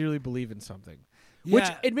sincerely believe in something. Yeah. Which,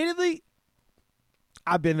 admittedly,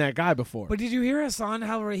 I've been that guy before. But did you hear Hassan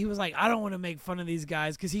how he was like, I don't want to make fun of these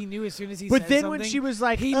guys because he knew as soon as he but said then something. when she was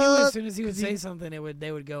like, he knew as soon as he would say something,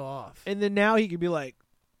 they would go off. And then now he could be like,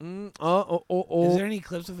 Is there any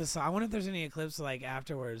clips of Hassan? I wonder if there's any clips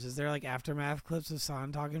afterwards. Is there aftermath clips of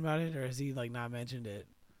Hassan talking about it, or has he not mentioned it?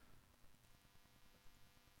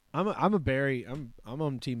 I'm a Barry. I'm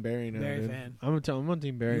on Team Barry now. Barry dude. fan. I'm on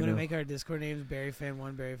Team Barry You want now. to make our Discord names Barry Fan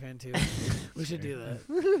 1, Barry Fan 2? We should do that.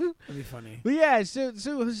 That'd be funny. But yeah, so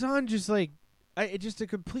Hassan just like, it's just a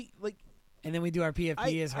complete like. And then we do our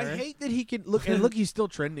PFP as her. I hate that he can look and look. He's still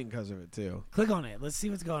trending because of it too. Click on it. Let's see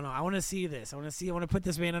what's going on. I want to see this. I want to put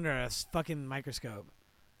this man under a fucking microscope.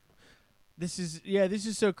 This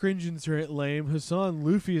is so cringe and lame. Hassan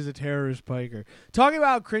Luffy is a terrorist piker. Talking about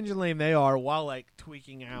how cringe and lame they are while like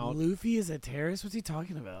tweaking out. Luffy is a terrorist? What's he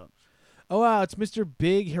talking about? Oh wow, it's Mr.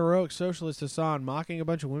 Big Heroic Socialist Hassan mocking a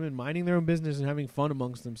bunch of women minding their own business and having fun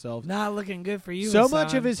amongst themselves. Not looking good for you. So Hassan.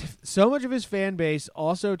 much of his fan base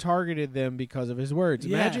also targeted them because of his words.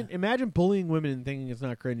 Yeah. Imagine bullying women and thinking it's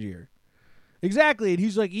not cringier. Exactly, and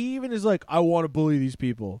he's like, he even is like, I want to bully these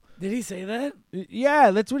people. Did he say that?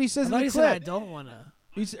 Yeah, that's what he says I in thought the he clip. said I don't want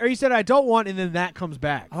to. He said I don't want, and then that comes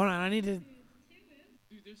back. Hold on, I need to. Dude,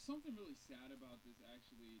 there's something really sad about this,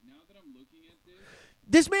 actually. Now that I'm looking at this.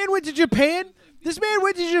 This man went to Japan. This man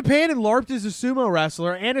went to Japan and LARPed as a sumo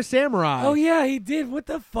wrestler and a samurai. Oh yeah, he did. What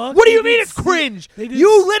the fuck? What do They you mean did it's cringe? they did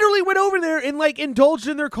You literally went over there and like indulged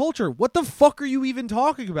in their culture. What the fuck are you even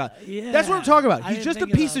talking about? Yeah, That's what I'm talking about. I He's didn't just a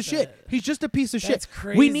think piece about of shit. that. He's just a piece of That's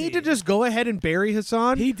shit. We need to crazy. just go ahead and bury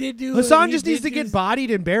Hassan. He did do. Hassan he just needs did to do- get bodied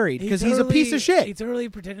and buried he because he's a piece of totally- shit. He totally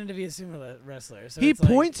pretended to be a sumo wrestler. So He it's like-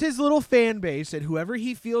 points his little fan base at whoever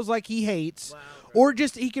he feels like he hates, or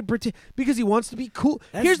just he can pretend because he wants to be cool.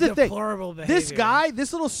 That's Here's the thing: deplorable this behavior. guy,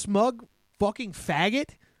 this little smug fucking faggot,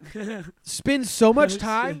 spends so much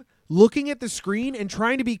time looking at the screen and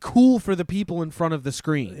trying to be cool for the people in front of the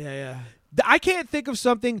screen. Yeah. I can't think of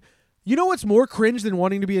something. You know what's more cringe than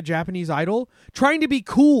wanting to be a Japanese idol? Trying to be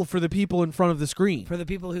cool for the people in front of the screen. For the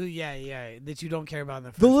people who, that you don't care about in the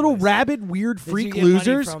first The little place. rabid, weird That you freak get money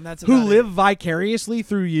losers from, that's who about live it. vicariously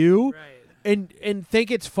through you. Right. And think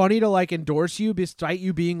it's funny to like endorse you despite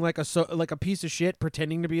you being like a piece of shit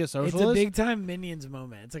pretending to be a socialist. It's a big time Minions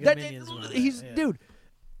moment. It's like a Minions moment. Yeah. Dude,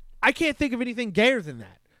 I can't think of anything gayer than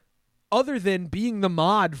that, other than being the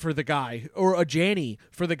mod for the guy or a Janny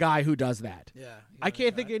for the guy who does that. Yeah. I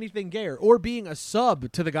can't think of anything gayer, or being a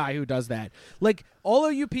sub to the guy who does that. Like all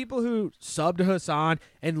of you people who sub to Hassan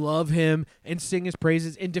and love him and sing his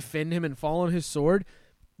praises and defend him and fall on his sword.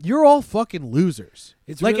 You're all fucking losers.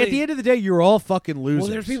 It's like at really- the end of the day, you're all fucking losers. Well,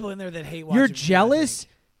 there's people in there that hate watching. You're him, I jealous,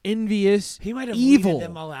 think. envious, He might have evil, weeded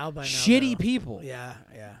them all out by now, shitty though. people. Yeah.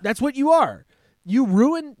 That's what you are. You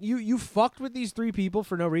ruin you fucked with these three people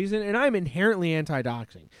for no reason, and I'm inherently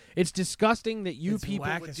anti-doxing. It's disgusting that you It's people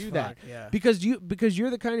whack would as do fuck, that yeah. because you're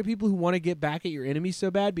the kind of people who want to get back at your enemies so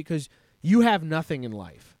bad because you have nothing in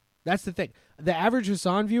life. That's the thing. The average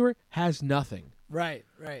Hassan viewer has nothing. Right.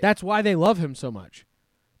 That's why they love him so much,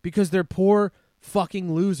 because they're poor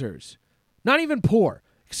fucking losers. Not even poor.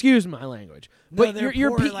 Excuse my language. No, But they're you're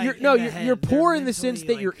poor, like, in the you're head. poor They're in the sense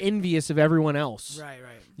mentally, that you're envious of everyone else. Right.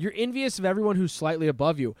 You're envious of everyone who's slightly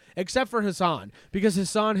above you, except for Hassan, because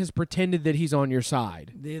Hassan has pretended that he's on your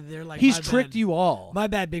side. They're like, He's "My tricked bad. you all. My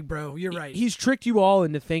bad, big bro. You're right. He's tricked you all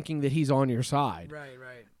into thinking that he's on your side. Right.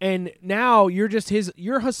 And now you're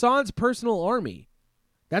Hassan's personal army.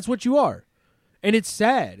 That's what you are. And it's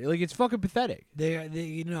sad. Like, it's fucking pathetic.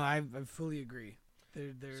 I fully agree.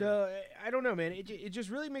 They're So, I don't know, man. It just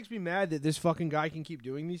really makes me mad that this fucking guy can keep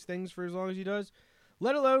doing these things for as long as he does.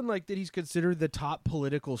 Let alone, like, that he's considered the top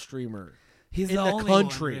political streamer he's in the the only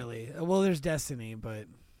country. one, really. Well, there's Destiny, but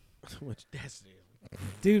Which Destiny.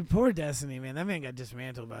 dude, poor Destiny, man. That man got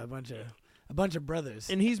dismantled by a bunch of brothers.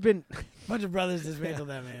 And he's been... A bunch of brothers dismantled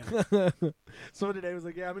that man. Someone today was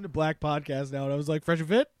like, yeah, I'm into Black Podcast now. And I was like, Fresh and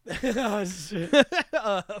Fit? Oh, shit.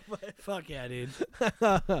 Fuck yeah, dude.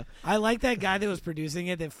 I like that guy that was producing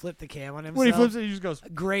it that flipped the cam on himself. When he flips it, he just goes...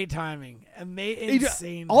 Great timing. He ju-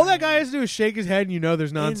 Insane. all that guy timing. has to do is shake his head and you know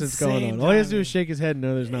there's nonsense going Insane on. All he has to do timing. is shake his head and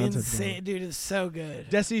know there's nonsense going on. Insane, dude. It's so good.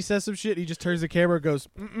 Destiny says some shit. He just turns the camera and goes,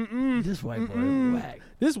 This white boy, whack.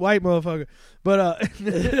 this white motherfucker. But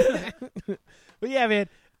but yeah, man,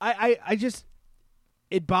 I just,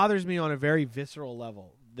 it bothers me on a very visceral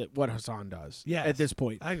level that what Hassan does. Yes. At this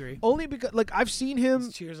point, I agree. only because like I've seen him.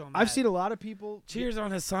 Let's cheers on I've that. seen a lot of people. Cheers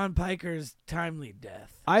on Hassan Piker's timely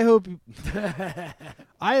death. I hope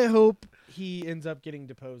he ends up getting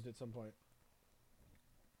deposed at some point.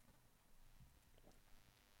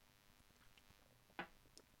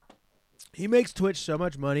 He makes Twitch so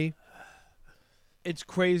much money. It's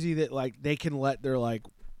crazy that like they can let their like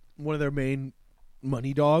one of their main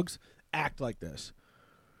money dogs act like this.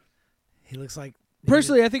 He looks like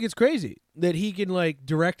Personally, I think it's crazy that he can like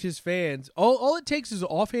direct his fans. All it takes is an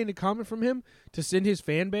offhanded comment from him to send his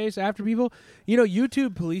fan base after people. You know,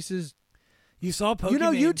 YouTube polices You saw Pokimane. You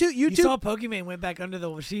know, YouTube. You saw Pokimane went back under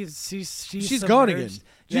the. She's gone again.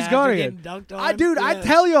 She's gone again. Dunked on. Dude, I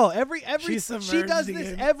tell y'all, every She's she does submerged this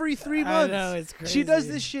again. every 3 months. I know, it's crazy. She does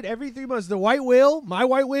this shit every 3 months. The white whale, my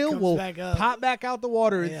white whale, Comes will back up. pop back out the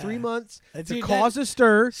water in Yeah. 3 months Dude, to that- cause a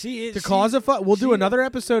stir, She is to cause a fuss. We'll do she- another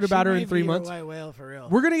episode about her might in 3 be months. Your white whale for real.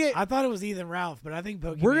 We're gonna get. I thought it was Ethan Ralph, but I think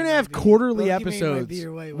Pokimane. We're gonna might have be- quarterly Pokimane might episodes. be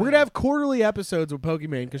your white We're gonna whale. have quarterly episodes with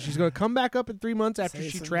Pokimane because she's gonna come back up in 3 months after Say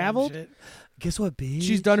she some dumb traveled. shit. Guess what, bitch?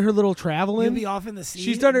 She's done her little You'll traveling. be off in the sea.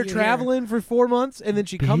 She's done her You're traveling for 4 months, and then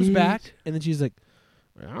she comes Bitch. back, and then she's like,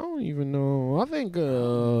 I don't even know. I think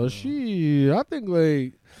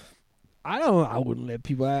like, I wouldn't let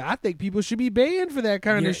people. I think people should be banned for that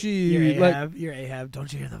kind You're, of shit. You're Like, Ahab. You're Ahab.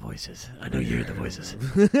 Don't you hear the voices? I know you hear the voices.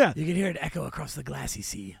 yeah. You can hear it echo across the glassy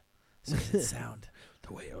sea. So does it sound?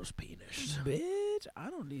 The whale's penis. Bitch, I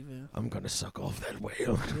don't even. I'm gonna suck off that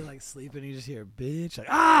whale. You're like sleeping, you just hear bitch, like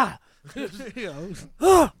ah. You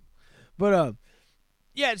know. But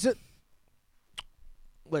yeah. So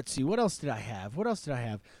let's see. What else did I have?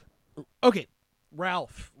 Okay,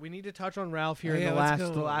 Ralph. We need to touch on Ralph here in the let's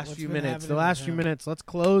last go. last What's few been minutes. The happening last with few him? minutes. Let's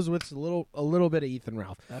close with a little bit of Ethan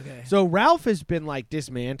Ralph. Okay. So Ralph has been like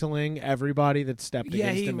dismantling everybody that stepped Yeah,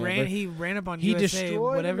 against he him. ran. He ran up on He USA.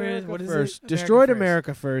 destroyed Whatever. America What is first. it? Destroyed first.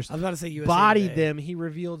 America first. I was about to say USA. Bodied Today. them. He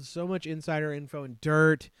revealed so much insider info and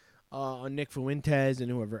dirt on Nick Fuentes and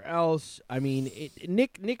whoever else. I mean,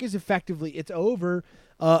 Nick is effectively, it's over.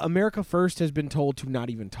 America First has been told to not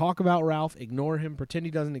even talk about Ralph, ignore him, pretend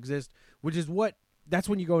he doesn't exist, which is that's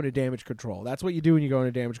when you go into damage control. That's what you do when you go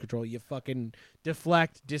into damage control. You fucking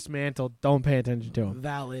deflect, dismantle, don't pay attention to him.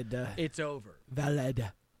 Valid. It's over.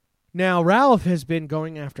 Valid. Now, Ralph has been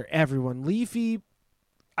going after everyone. Leafy,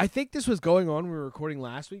 I think this was going on when we were recording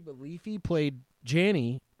last week, but Leafy played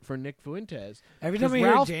Janny for Nick Fuentes. Every time I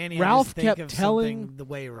Ralph- hear Janny, Ralph I just think kept of telling- something the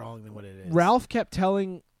way wrong than what it is. Ralph kept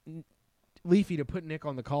telling Leafy to put Nick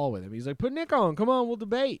on the call with him. He's like, put Nick on. Come on, we'll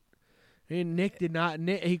debate. And Nick did not.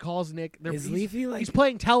 He calls Nick. Is Leafy like? He's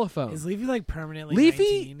playing telephone. Is Leafy like permanently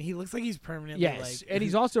Leafy- 19? He looks like he's permanently Yes, like. and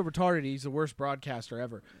he's also retarded. He's the worst broadcaster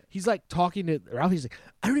ever. He's like talking to Ralph. He's like,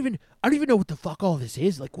 I don't even know what the fuck all this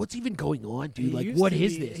is. Like, what's even going on, dude? He Like, used what to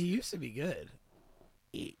is be- this? He used to be good.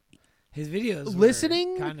 His videos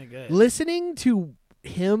Listening, kind of good. listening to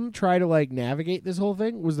him try to like navigate this whole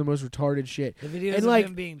thing was the most retarded shit. The videos And of like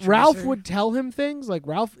him being Ralph Tracer. would tell him things like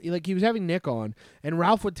he was having Nick on, and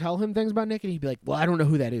Ralph would tell him things about Nick, and he'd be like, "Well, I don't know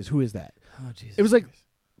who that is. Who is that?" Oh Jesus! It was like Christ.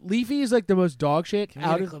 Leafy is like the most dog shit Can we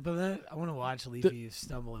out get a of. clip of that? I want to watch Leafy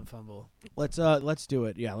stumble and fumble. Let's do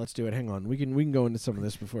it. Yeah, let's do it. Hang on, we can go into some of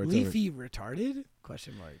this before it's over. Leafy retarded?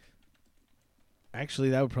 Question mark. Actually,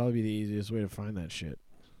 that would probably be the easiest way to find that shit.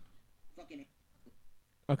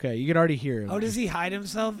 Okay, you can already hear him. Oh, does he hide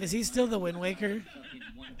himself? Is he still the Wind Waker? Fucking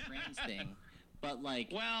one trans thing, but like,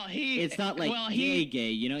 Well, it's not like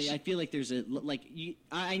gay. You know, I feel like there's a like.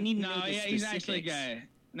 I need to know No, the yeah, he's actually specifics. gay.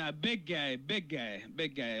 No, big gay.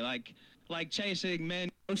 Like chasing men.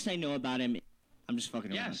 Most I know about him, I'm just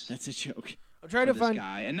fucking around. Yes. That's a joke. I'm trying to this find.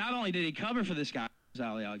 guy, and not only did he cover for this guy,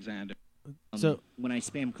 Ali Alexander. So- when I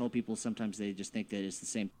spam call people, sometimes they just think that it's the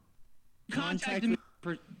same. Contact me.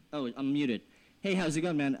 Oh, I'm muted. Hey, how's it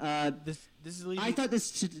going, man? This is Leafy. I thought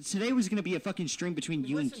today was gonna be a fucking string between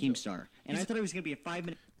you and Keemstar, and I thought it was gonna be a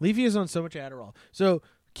 5-minute. Leafy is on so much Adderall. So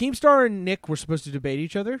Keemstar and Nick were supposed to debate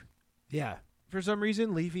each other. Yeah. For some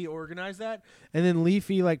reason, Leafy organized that, and then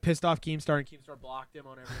Leafy like pissed off Keemstar, and Keemstar blocked him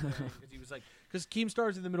on everything because he was like, because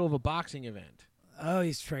Keemstar's in the middle of a boxing event. Oh,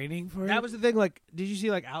 he's training for it? That was the thing. Like, did you see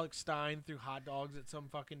like Alex Stein threw hot dogs at some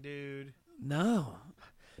fucking dude? No.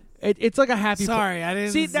 It's like a happy. Sorry, I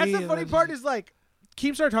didn't see. That's see the it. funny I part just- is like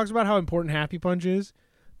Keemstar talks about how important Happy Punch is,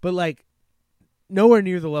 but like nowhere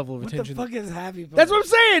near the level of What attention. the fuck is Happy Punch? That's what I'm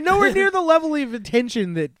saying. Nowhere near the level of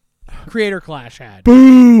attention that Creator Clash had.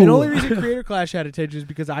 And the only reason Creator Clash had attention is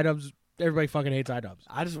because iDubbbz. Everybody fucking hates iDubbbz.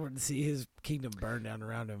 I just wanted to see his kingdom burn down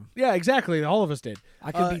around him. Yeah, exactly. All of us did.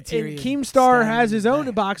 I could be And Tyrion Keemstar stabbing has his him own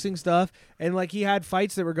back. boxing stuff, and like he had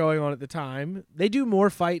fights that were going on at the time. They do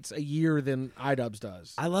more fights a year than iDubbbz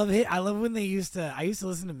does. I love when they used to. I used to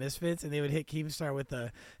listen to Misfits, and they would hit Keemstar with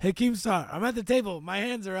the "Hey Keemstar, I'm at the table, my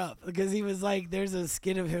hands are up," because he was like, there's a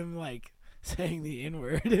skit of him like saying the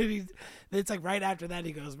N-word, and it's like right after that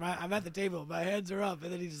he goes, "I'm at the table, my hands are up,"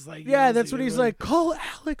 and then he's just like, Yeah, yells that's the what he's N-word. like. Call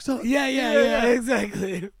Alex up. Yeah,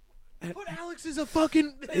 exactly. But Alex is a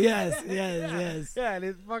fucking yes. Yeah, and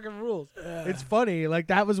it fucking rules. It's funny. Like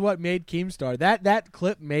that was what made Keemstar. That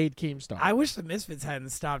clip made Keemstar. I wish the Misfits hadn't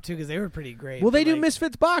stopped too, because they were pretty great. Well, they but, do like,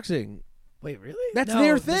 Misfits boxing. Wait, really? That's No,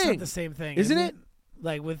 their that's not thing. the same thing, Isn't it?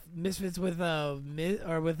 Like with Misfits with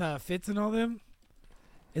Fitz and all them.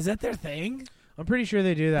 Is that their thing? I'm pretty sure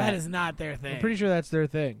they do that. That is not their thing. I'm pretty sure that's their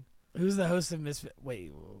thing. Who's the host of Misfit?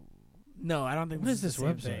 Wait, no, I don't think What this is this the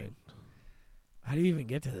same website? thing. How do you even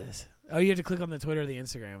get to this? Oh, you have to click on the Twitter or the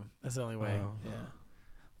Instagram. That's the only way. Oh.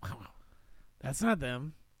 Yeah. Wow. That's not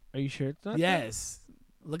them. Are you sure it's not? Yes.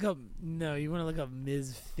 Look up. No, you want to look up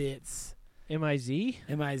Misfits. M-I-Z?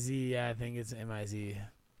 M-I-Z. Yeah, I think it's M-I-Z.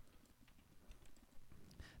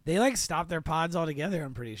 They like stopped their pods altogether.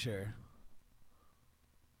 I'm pretty sure.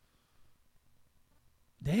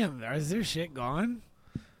 Damn, is their shit gone?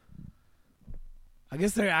 I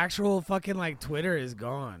guess their actual fucking like Twitter is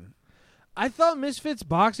gone. I thought Misfits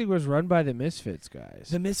Boxing was run by the Misfits guys.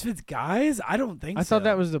 The Misfits guys? I don't think I so. thought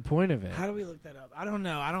that was the point of it. How do we look that up? I don't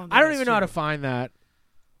know. I don't even know how to find that.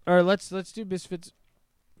 Or let's do Misfits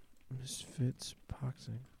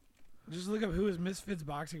Boxing. Just look up who is Misfits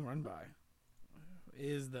Boxing run by.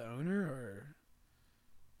 Is the owner or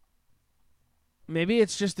maybe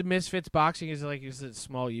it's just the Misfits Boxing is it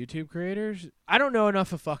small YouTube creators? I don't know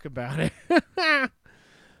enough of fuck about it.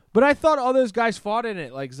 But I thought all those guys fought in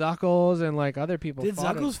it, like Zuckles and like other people. Did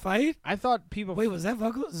Zuckles fight? I thought people. Wait, was that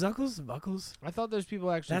Zuckles? I thought those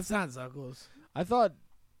people actually. That's not Zuckles. I thought.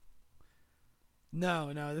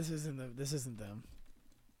 No, this isn't them.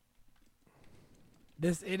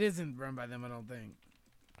 It isn't run by them. I don't think.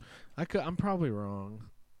 I'm probably wrong.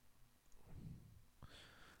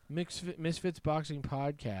 Misfits Boxing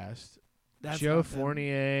Podcast. That's Joe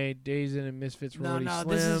Fournier, Dazen and Misfits. No, Slim.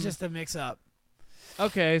 this is just a mix-up.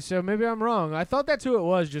 Okay, so maybe I'm wrong. I thought that's who it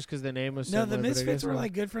was just because the name was similar. No, the Misfits were not.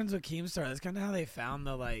 like good friends with Keemstar. That's kind of how they found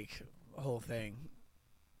the whole thing.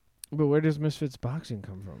 But where does Misfits Boxing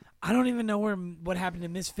come from? I don't even know what happened to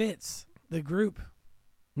Misfits, the group.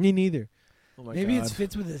 Me neither. Oh my Maybe God. it's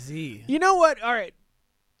Fits with a Z. You know what? All right.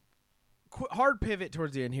 Hard pivot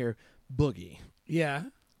towards the end here. Boogie. Yeah.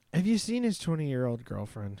 Have you seen his 20-year-old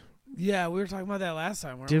girlfriend? Yeah, we were talking about that last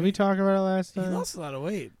time. Did we talk about it last time? He lost a lot of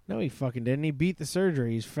weight. No, he fucking didn't. He beat the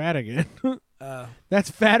surgery. He's fat again. That's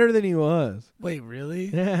fatter than he was. Wait, really?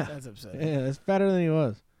 Yeah. That's upsetting. Yeah, that's fatter than he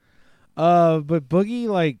was. But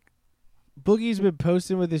Boogie's been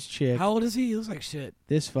posting with this chick. How old is he? He looks like shit.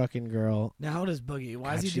 This fucking girl. Now, how old is Boogie?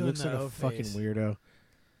 Why is he she doing looks the like a O fucking face? weirdo.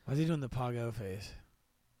 Why is he doing the Pog face?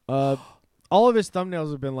 All of his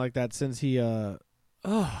thumbnails have been like that since he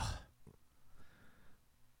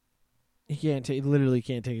he literally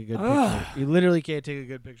can't take a good picture. He literally can't take a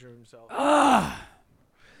good picture of himself.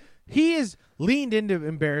 He is leaned into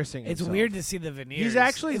embarrassing It's himself. weird to see the veneers. He's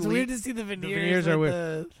actually It's weird to see the veneers. The veneers are with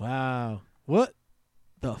weird. Wow. What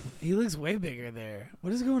the He looks way bigger there.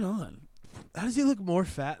 What is going on? How does he look more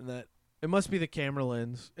fat in that? It must be the camera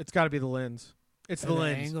lens. It's got to be the lens. It's the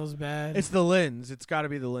lens. Angle's bad. It's the lens. It's got to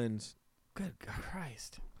be the lens. Good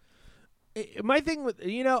Christ. My thing with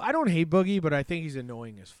I don't hate Boogie, but I think he's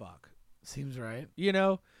annoying as fuck. Seems right.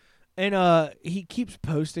 And he keeps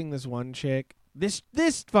posting this one chick, this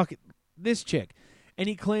chick, and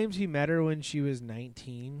he claims he met her when she was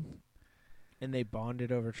 19, and they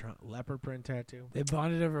bonded over leopard print tattoo. They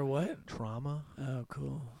bonded over what? Trauma. Oh,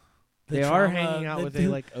 cool. They are hanging out with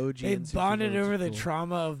a OG. They and bonded 60-year-olds. over the Cool.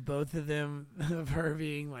 trauma of both of them, of her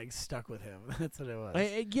being stuck with him. That's what it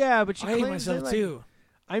was. Yeah, but she I hate claims myself that, too.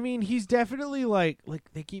 I mean, he's definitely like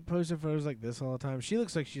they keep posting photos like this all the time. She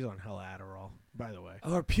looks like she's on hell Adderall, by the way.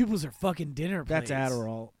 Oh, her pupils are fucking dinner plates. That's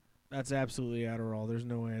Adderall. That's absolutely Adderall. There's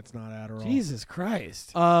no way it's not Adderall. Jesus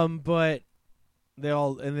Christ. But they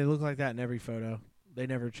look like that in every photo. They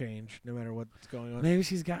never change, no matter what's going on. Maybe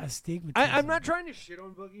she's got astigmatism. I'm not trying to shit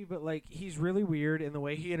on Boogie, but he's really weird in the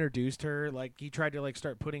way he introduced her. He tried to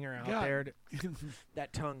start putting her out there.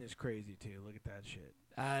 That tongue is crazy too. Look at that shit.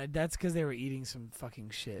 That's because they were eating some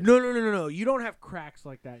fucking shit. No. You don't have cracks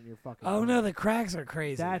like that in your fucking. Oh tongue. no, the cracks are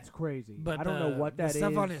crazy. That's crazy. But I don't know what that the is.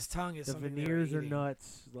 stuff on his tongue is the something veneers they were are eating.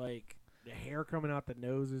 nuts. The hair coming out the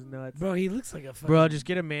nose is nuts. Bro, he looks like a fucking. Bro, just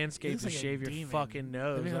get a he Manscaped looks to like a shave your demon. fucking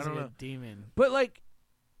nose. That man I looks don't like know. a demon. But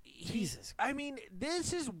Jesus. I mean,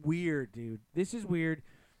 this is weird, dude. This is weird.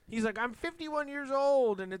 He's like, I'm 51 years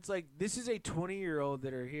old, and it's this is a 20-year-old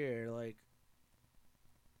that are here.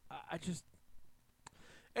 I just,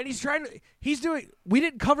 and he's trying to. He's doing. We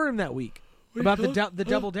didn't cover him that week about the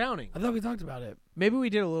double downing. I thought we talked about it. Maybe we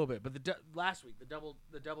did a little bit, but last week the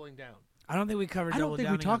doubling down. I don't think we covered I don't double think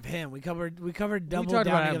we downing talked- of him. We covered double talked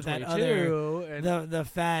about downing of that Adam other 22 and the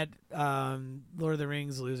fat Lord of the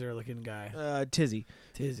Rings loser looking guy. Tizzy.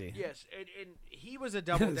 Yes, and he was a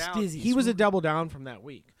double down. Stizzy, He was a swoop. double down from that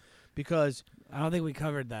week because I don't think we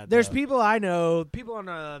covered that. there's though. people I know, people on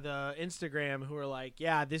the Instagram who are like,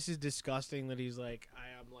 yeah, this is disgusting that he's I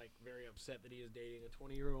am very upset that he is dating a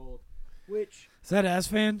 20-year-old, which Is that ass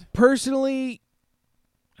fan? personally,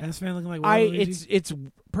 Ass fan looking like it's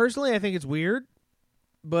personally I think it's weird,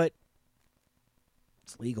 but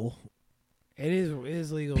it's legal. It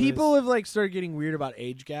is legal. People have like started getting weird about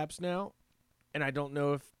age gaps now, and I don't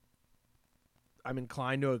know if I'm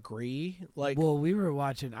inclined to agree. Like, well,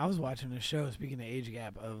 I was watching a show, speaking of age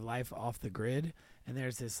gap, of Life Off the Grid, and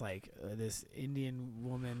there's this like this Indian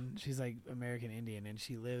woman. She's like American Indian, and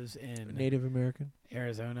she lives in Native American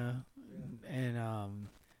Arizona, and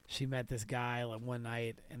she met this guy like one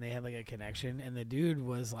night, and they had like a connection, and the dude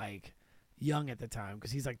was like young at the time because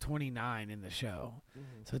he's like 29 in the show.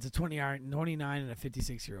 So it's a 29 and a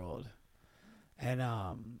 56-year-old,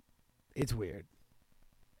 and it's weird.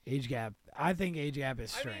 Age gap. I think age gap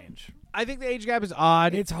is strange. I think the age gap is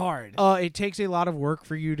odd. It's hard. It takes a lot of work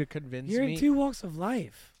for you to convince You're me. in two walks of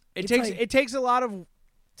life. It takes a lot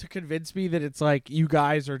to convince me that it's like you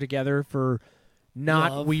guys are together for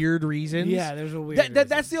not love. Weird reasons. Yeah, there's a weird reason.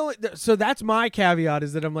 That's the only. So that's my caveat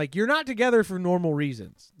is that I'm like, you're not together for normal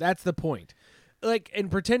reasons. That's the point. Like, and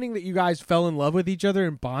pretending that you guys fell in love with each other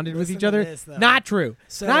and bonded with Listen each to other, this, though. not true.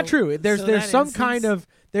 Not true. There's that some kind of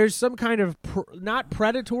not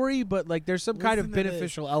predatory, but like there's some kind of Listen to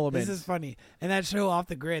beneficial element. This is funny. And that show Off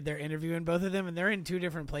the Grid, they're interviewing both of them, and they're in two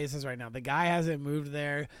different places right now. The guy hasn't moved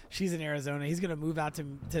there. She's in Arizona. He's gonna move out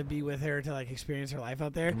to be with her to like experience her life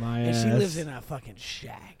out there. And she lives in a fucking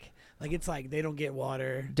shack. Like it's like they don't get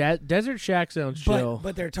water. Desert Shack sounds chill.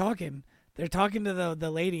 But they're talking. They're talking to the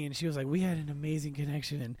lady, and she was like, we had an amazing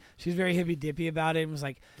connection. And she was very hippy-dippy about it and was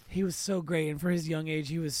like, he was so great. And for his young age,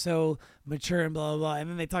 he was so mature and blah, blah, blah. And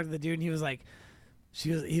then they talked to the dude, and he was like,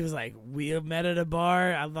 he was like, we met at a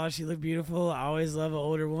bar. I thought she looked beautiful. I always love an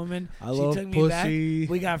older woman. I she love took me pussy. back.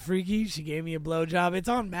 We got freaky. She gave me a blowjob. It's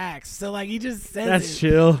on Max. So, like, he just says That's it.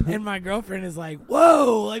 chill. And my girlfriend is like,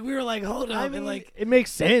 whoa. Like, we were like, hold up. I mean, and like, it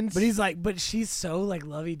makes sense. but he's like, but she's so like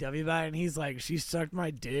lovey-dovey about it, and he's like, she sucked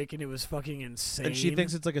my dick, and it was fucking insane. And she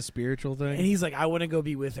thinks it's like a spiritual thing. And he's like, I want to go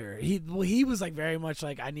be with her. He was like very much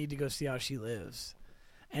like, I need to go see how she lives.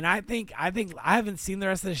 And I think I haven't seen the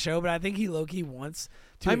rest of the show, but I think he low-key wants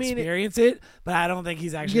to experience it. But I don't think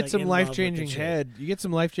he's actually. You get some in love with the life-changing chick. head. You get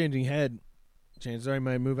some life-changing head. Chances are he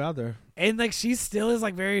might move out there. And like she still is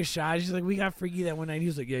like very shy. She's like, we got freaky that one night. He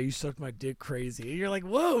was like, yeah, you sucked my dick crazy. And you're like,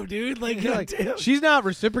 whoa, dude. Like, You're like, she's not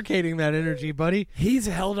reciprocating that energy, buddy. He's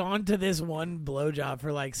held on to this one blowjob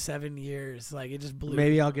for like 7 years. Like it just blew.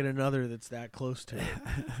 Maybe I'll get another that's that close to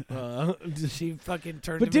it. She fucking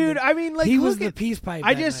turned. But him dude, into, I mean, like, he look was the at- peace pipe.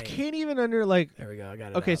 I that just night. can't even like. There we go. I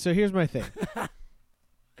got it. Okay, out. so here's my thing.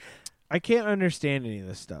 I can't understand any of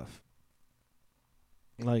this stuff.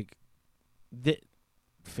 Like,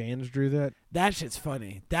 fans drew that. That shit's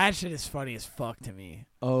funny. That shit is funny as fuck to me.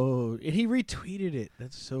 Oh, and he retweeted it.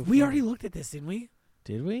 That's so funny. We already looked at this, didn't we?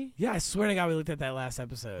 Did we? Yeah, I swear to God, we looked at that last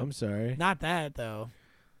episode. I'm sorry. Not that though.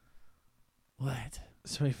 What?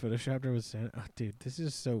 Somebody photoshopped her with Santa. Oh, dude, this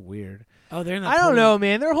is so weird. Oh, they're in the I don't pool. know,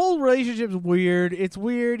 man. Their whole relationship's weird. It's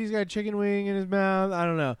weird. He's got a chicken wing in his mouth. I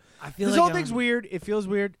don't know. I feel This like whole thing's weird. It feels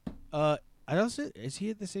weird. I also is he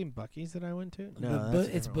at the same Buc-ee's that I went to? No, that's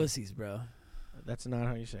it's wrong. bussies, bro. That's not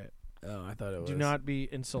how you say it. Oh, I thought it was. Do not be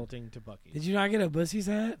insulting to Buc-ee's. Did you not get a bussies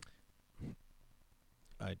hat?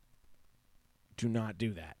 Do not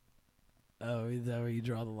do that. Oh, is that where you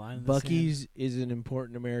draw the line? In the sand? Buc-ee's is an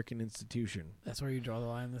important American institution. That's where you draw the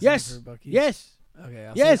line. In the Yes. sand for Buc-ee's? Yes.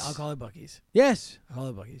 Okay. Yes. I'll call it Buc-ee's. Yes. I'll call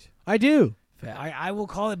it Buc-ee's. I do. I will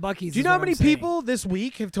call it Buc-ee's. Do you is know how what I'm many saying. people this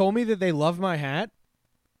week have told me that they love my hat?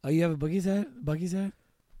 Oh, you have a Buc-ee's hat? Buc-ee's hat?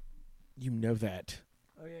 You know that.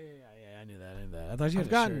 Oh yeah. I knew that. I thought you had I've a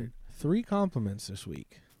gotten shirt. 3 compliments this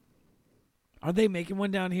week. Are they making one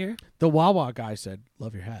down here? The Wawa guy said,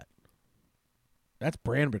 "Love your hat." That's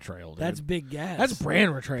brand betrayal, dude. That's big gas. That's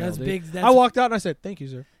brand betrayal. That's dude. big. I walked out and I said, "Thank you,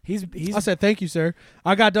 sir." He's. I said, "Thank you, sir."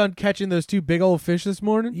 I got done catching those 2 big old fish this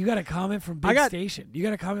morning. You got a comment from Big Station. You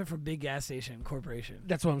got a comment from Big Gas Station Corporation.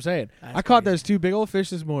 That's what I'm saying. That's I caught crazy. those 2 big old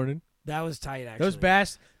fish this morning. That was tight, actually. Those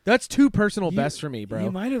bass. That's 2 personal You- bests for me, bro.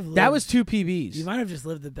 You might have. That lived- was 2 PBs. You might have just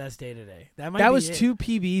lived the best day today. That That be was it. 2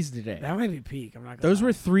 PBs today. That might be peak. I'm not. Gonna Those lie.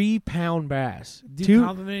 were 3-pound bass. Dude,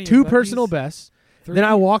 complimenting 2 your personal buddies. bests. Three- Then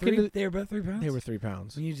I walk three- into. They were both 3 pounds. They were 3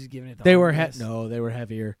 pounds. When you just giving it. The They hard were pass. no, they were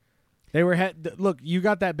heavier. They were look. You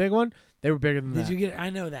got that big one. They were bigger than Did that. you get? I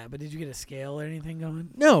know that, but did you get a scale or anything going?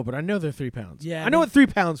 No, but I know they're 3 pounds. Yeah, I know they- what 3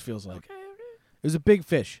 pounds feels like. Okay. It was a big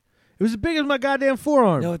fish. It was as big as my goddamn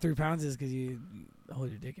forearm. You know what 3 pounds is because you hold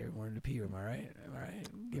your dick every morning to pee. Am I right? Am I right?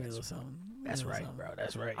 Give me a little something. That's Give me a right, little bro. something.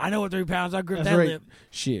 That's right. I know what 3 pounds. I grip That's that right. lip.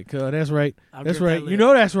 Shit, cuz that's right. I'll That's grip that right. You lip.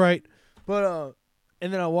 know that's right. But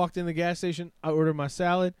and then I walked in the gas station. I ordered my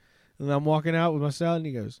salad, and I'm walking out with my salad, and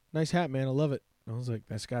he goes, "Nice hat, man. I love it." I was like,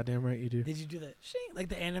 that's goddamn right you do. Did you do that? Shing, like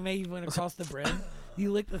the anime you went across the brim?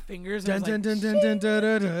 You lick the fingers. Dun, And dun, it was dun, like, dun, dun, dun,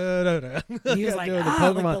 dun, dun, dun, dun. he was like, Doing the like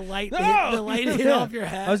Pokemon. the light, No! the light hit Yeah. off your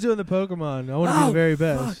head. I was doing the Pokemon. I want to be Oh, the very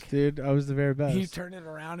best, fuck. dude. I was the very best. He turned it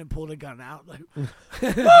around and pulled a gun out. Like,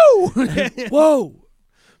 Whoa! whoa!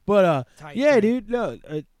 But Tight, yeah, tight. dude. No,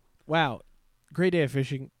 wow, great day of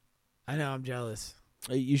fishing. I know. I'm jealous.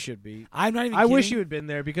 You should be. I'm not even. I wish kidding. you had been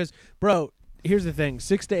there because, bro. Here's the thing: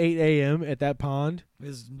 6 to 8 a.m. at that pond,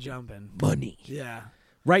 is jumping. money, Yeah.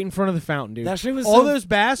 right in front of the fountain, dude. That shit was All so- those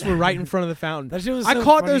bass were right in front of the fountain. That shit was I so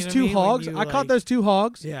caught funny those to two me when hogs. you, I caught like- those two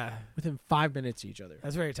hogs. Yeah. Within 5 minutes of each other.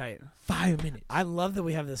 That's very tight. 5 minutes. I love that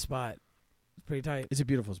we have this spot. It's pretty tight. It's a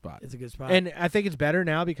beautiful spot. It's a good spot. And I think it's better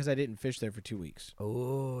now because I didn't fish there for 2 weeks.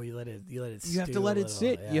 oh, you let it. You let it. You have to stew let a it little.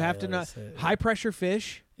 sit. Yeah, You have to let it not sit, high pressure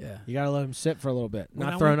fish. Yeah. You gotta let them sit for a little bit. When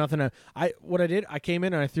Not I throw went- nothing out. What I did, I came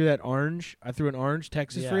in and I threw that orange. I threw an orange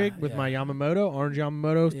Texas Yeah, rig with yeah. my Yamamoto, orange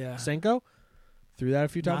Yamamoto Yeah. Senko. Threw that a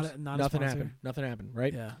few Not times. a- not a Nothing sponsor. happened. Nothing happened.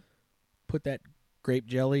 Right. Yeah. Put that grape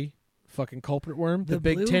jelly, fucking culprit worm, the, The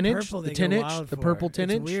big blue 10 and inch, purple the they 10 go inch, wild the for. purple 10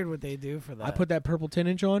 It's inch. weird what they do for that. I put that purple 10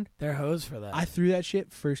 inch on. They're hosed for that. I threw that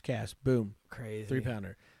shit first cast. Boom. Crazy.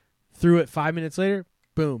 3-pounder. Threw it 5 minutes later.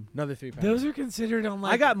 Boom. Another 3-pounder. Those are considered on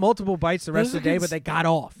like. I got multiple bites the rest those of the are day, but they got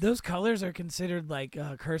off. Those colors are considered like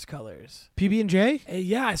curse colors. PB&J?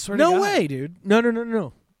 Yeah, I swear to No God. way, dude.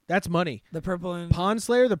 No. That's money. The purple and Pond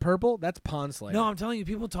Slayer, the purple, that's Pond Slayer. no, I'm telling you,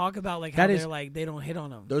 people talk about like how That is- they're like they don't hit on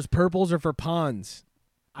them. Those purples are for ponds.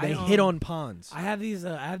 I, They hit on ponds. I have these.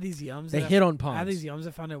 I have these yums. They that hit on I have ponds. these yums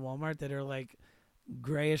I found at Walmart that are like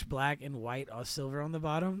grayish black and white, silver on the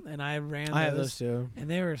bottom, and I ran. I have those too. and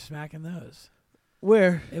they were smacking those.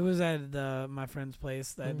 Where? It was at my friend's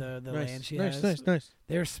place, the nice, land she nice, has. Nice, nice.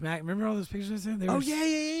 They were smack. Remember all those pictures I sent? They were Oh, yeah.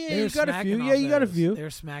 they You were got a smacking few. off Yeah, you got a those. few. They were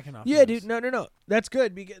smacking off. Yeah, those. dude. No. That's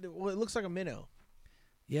good because well, it looks like a minnow.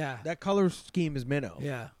 Yeah. That color scheme is minnow.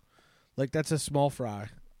 Yeah. Like that's a small fry.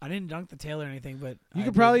 I didn't dunk the tail or anything, but You I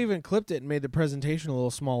could did. probably even clipped it and made the presentation a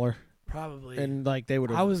little smaller. Probably. And like they would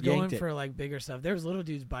have. I was going yanked it. for like bigger stuff. There was little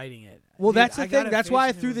dudes biting it. Well, Dude, that's the I got thing. a That's why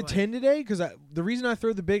I fish and it through was the like- 10 today because the reason I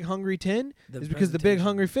throw the big hungry 10 The is because the big presentation.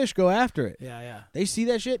 hungry fish go after it. Yeah. They see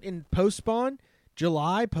that shit in post spawn,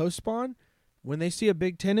 July post spawn. When they see a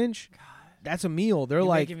big 10 inch, that's a meal. They're You're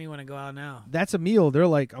like, making me want to go out now. that's a meal. They're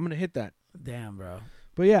like, I'm gonna hit that. Damn, bro.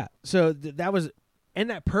 But yeah, so that was, and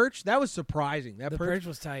that perch, that was surprising. That The perch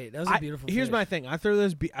was tight. That was a beautiful Here's fish. my thing. I throw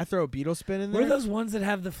I throw a beetle spin in What there. are those ones that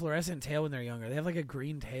have the fluorescent tail when they're younger? They have like a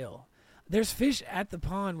green tail. There's fish at the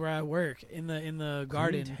pond where I work in the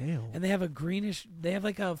garden, tail? and they have a greenish. They have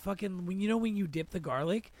like a fucking when you dip the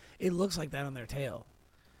garlic, it looks like that on their tail.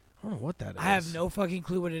 I don't know what that is. I have no fucking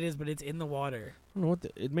clue what it is, but it's in the water. I don't know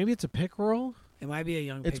what maybe it's a pickerel. It might be a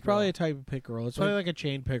young. It's pickerel. probably a type of pickerel. It's But- probably like a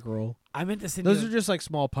chain pickerel. I meant to send Those you. are just like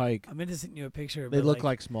small pike. I meant to send you a picture. They but, look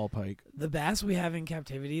like small pike. the bass we have in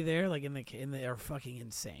captivity there, like in the are fucking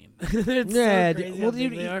insane. It's Yeah, so crazy how well, big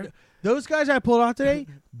dude, they are. those guys I pulled out today,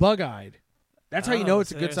 bug-eyed. That's how you know Oh,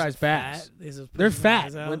 it's a so good they're sized so bass. fat? They just They're pushing their fat.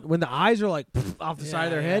 eyes out? When the eyes are like off the side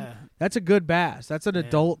of their head, yeah. that's a good bass. That's an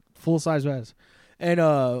adult full size bass. And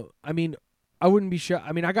I mean, I wouldn't be sure.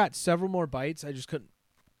 I mean, I got several more bites. I just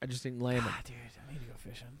didn't land them. Dude, I need to go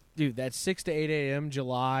fishing. Dude, that's 6 to 8 a.m.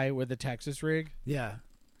 July with the Texas rig. Yeah.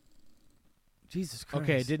 Jesus Christ.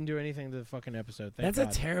 Okay, it didn't do anything to the fucking episode. Thank That's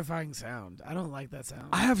God. a terrifying sound. I don't like that sound.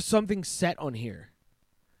 I have something set on here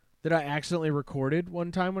that I accidentally recorded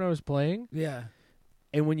one time when I was playing. Yeah.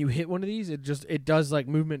 And when you hit one of these, it does like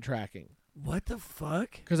movement tracking. What the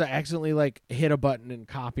fuck? Because I accidentally like hit a button and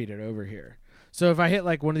copied it over here. So if I hit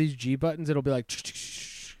like one of these G buttons, it'll be like.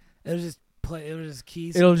 It'll just play. It'll just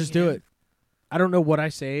keys. It'll just do it. I don't know what I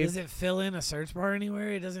saved. Does it fill in a search bar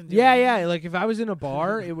anywhere? It doesn't. Do Yeah, anything? yeah. Like if I was in a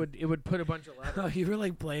bar, it would put a bunch of letters. Oh, you were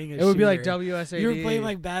like playing. It would be like shooter. WSAD. You were playing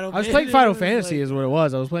like Battle. I was Band, playing and Final it was Fantasy, like- is what it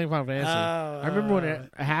was. I was playing Final Fantasy. Oh, I remember when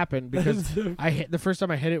it happened because I hit the first time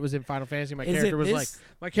I hit it was in Final Fantasy. My Is character it was this- like,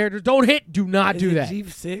 "My character, don't hit, do not Is do it that,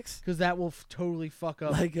 G6 because that will totally fuck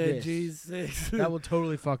up like a this. G6. That will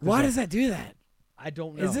totally fuck. This Why up. does that do that? I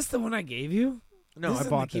don't know. Is this the one I gave you? No, This I isn't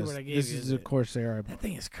bought the this. keyboard I gave This you, is is a it? Corsair. I That bought.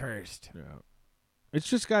 thing is cursed. Yeah. It's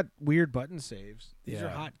just got weird button saves. These are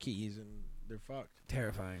Yeah. hotkeys and they're fucked.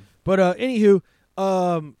 Terrifying. But anywho,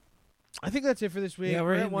 I think that's it for this week. Yeah,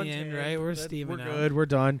 we're at hitting the 110. end, right? We're steaming We're out. good. We're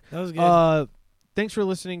done. That was good. Thanks for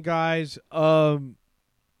listening, guys.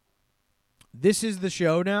 This is the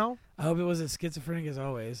show now. I hope it wasn't schizophrenic as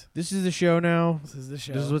always. This is the show now. This is the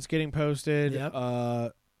show. This is what's getting posted.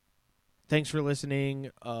 Yep. Thanks for listening.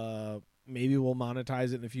 Maybe we'll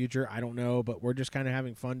monetize it in the future. I don't know, but we're just kind of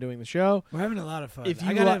having fun doing the show. We're having a lot of fun. If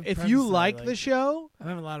you like the show, I'm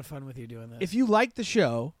having a lot of fun with you doing this. If you like the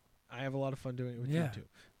show, I have a lot of fun doing it with you Yeah. too.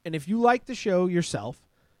 And if you like the show yourself,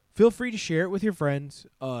 feel free to share it with your friends.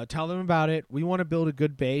 Tell them about it. We want to build a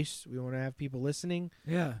good base. We want to have people listening.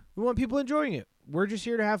 Yeah. We want people enjoying it. We're just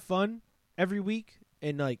here to have fun every week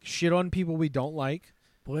and like shit on people we don't like.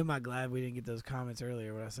 Boy, am I glad we didn't get those comments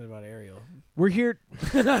earlier when I said about Ariel. We're here.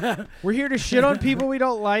 We're here to shit on people we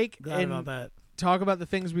don't like Glad and about that. talk about the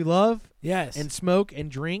things we love. Yes. And smoke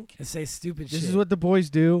and drink And say stupid shit. This is what the boys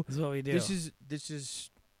do. This is what we do. This is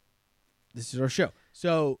our show.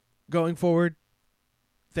 So going forward,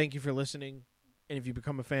 thank you for listening. And if you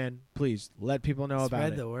become a fan, please let people know about it.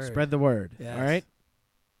 Spread the word. Spread the word. Yes. All right.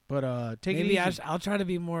 But take Maybe it easy. I'll try to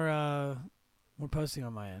be more posting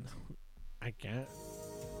on my end. I can't.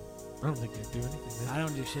 I don't think they do anything. I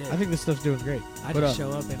don't do shit. I think this stuff's doing great. I But, just show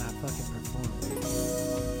up and I fucking perform.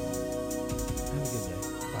 Have a good day.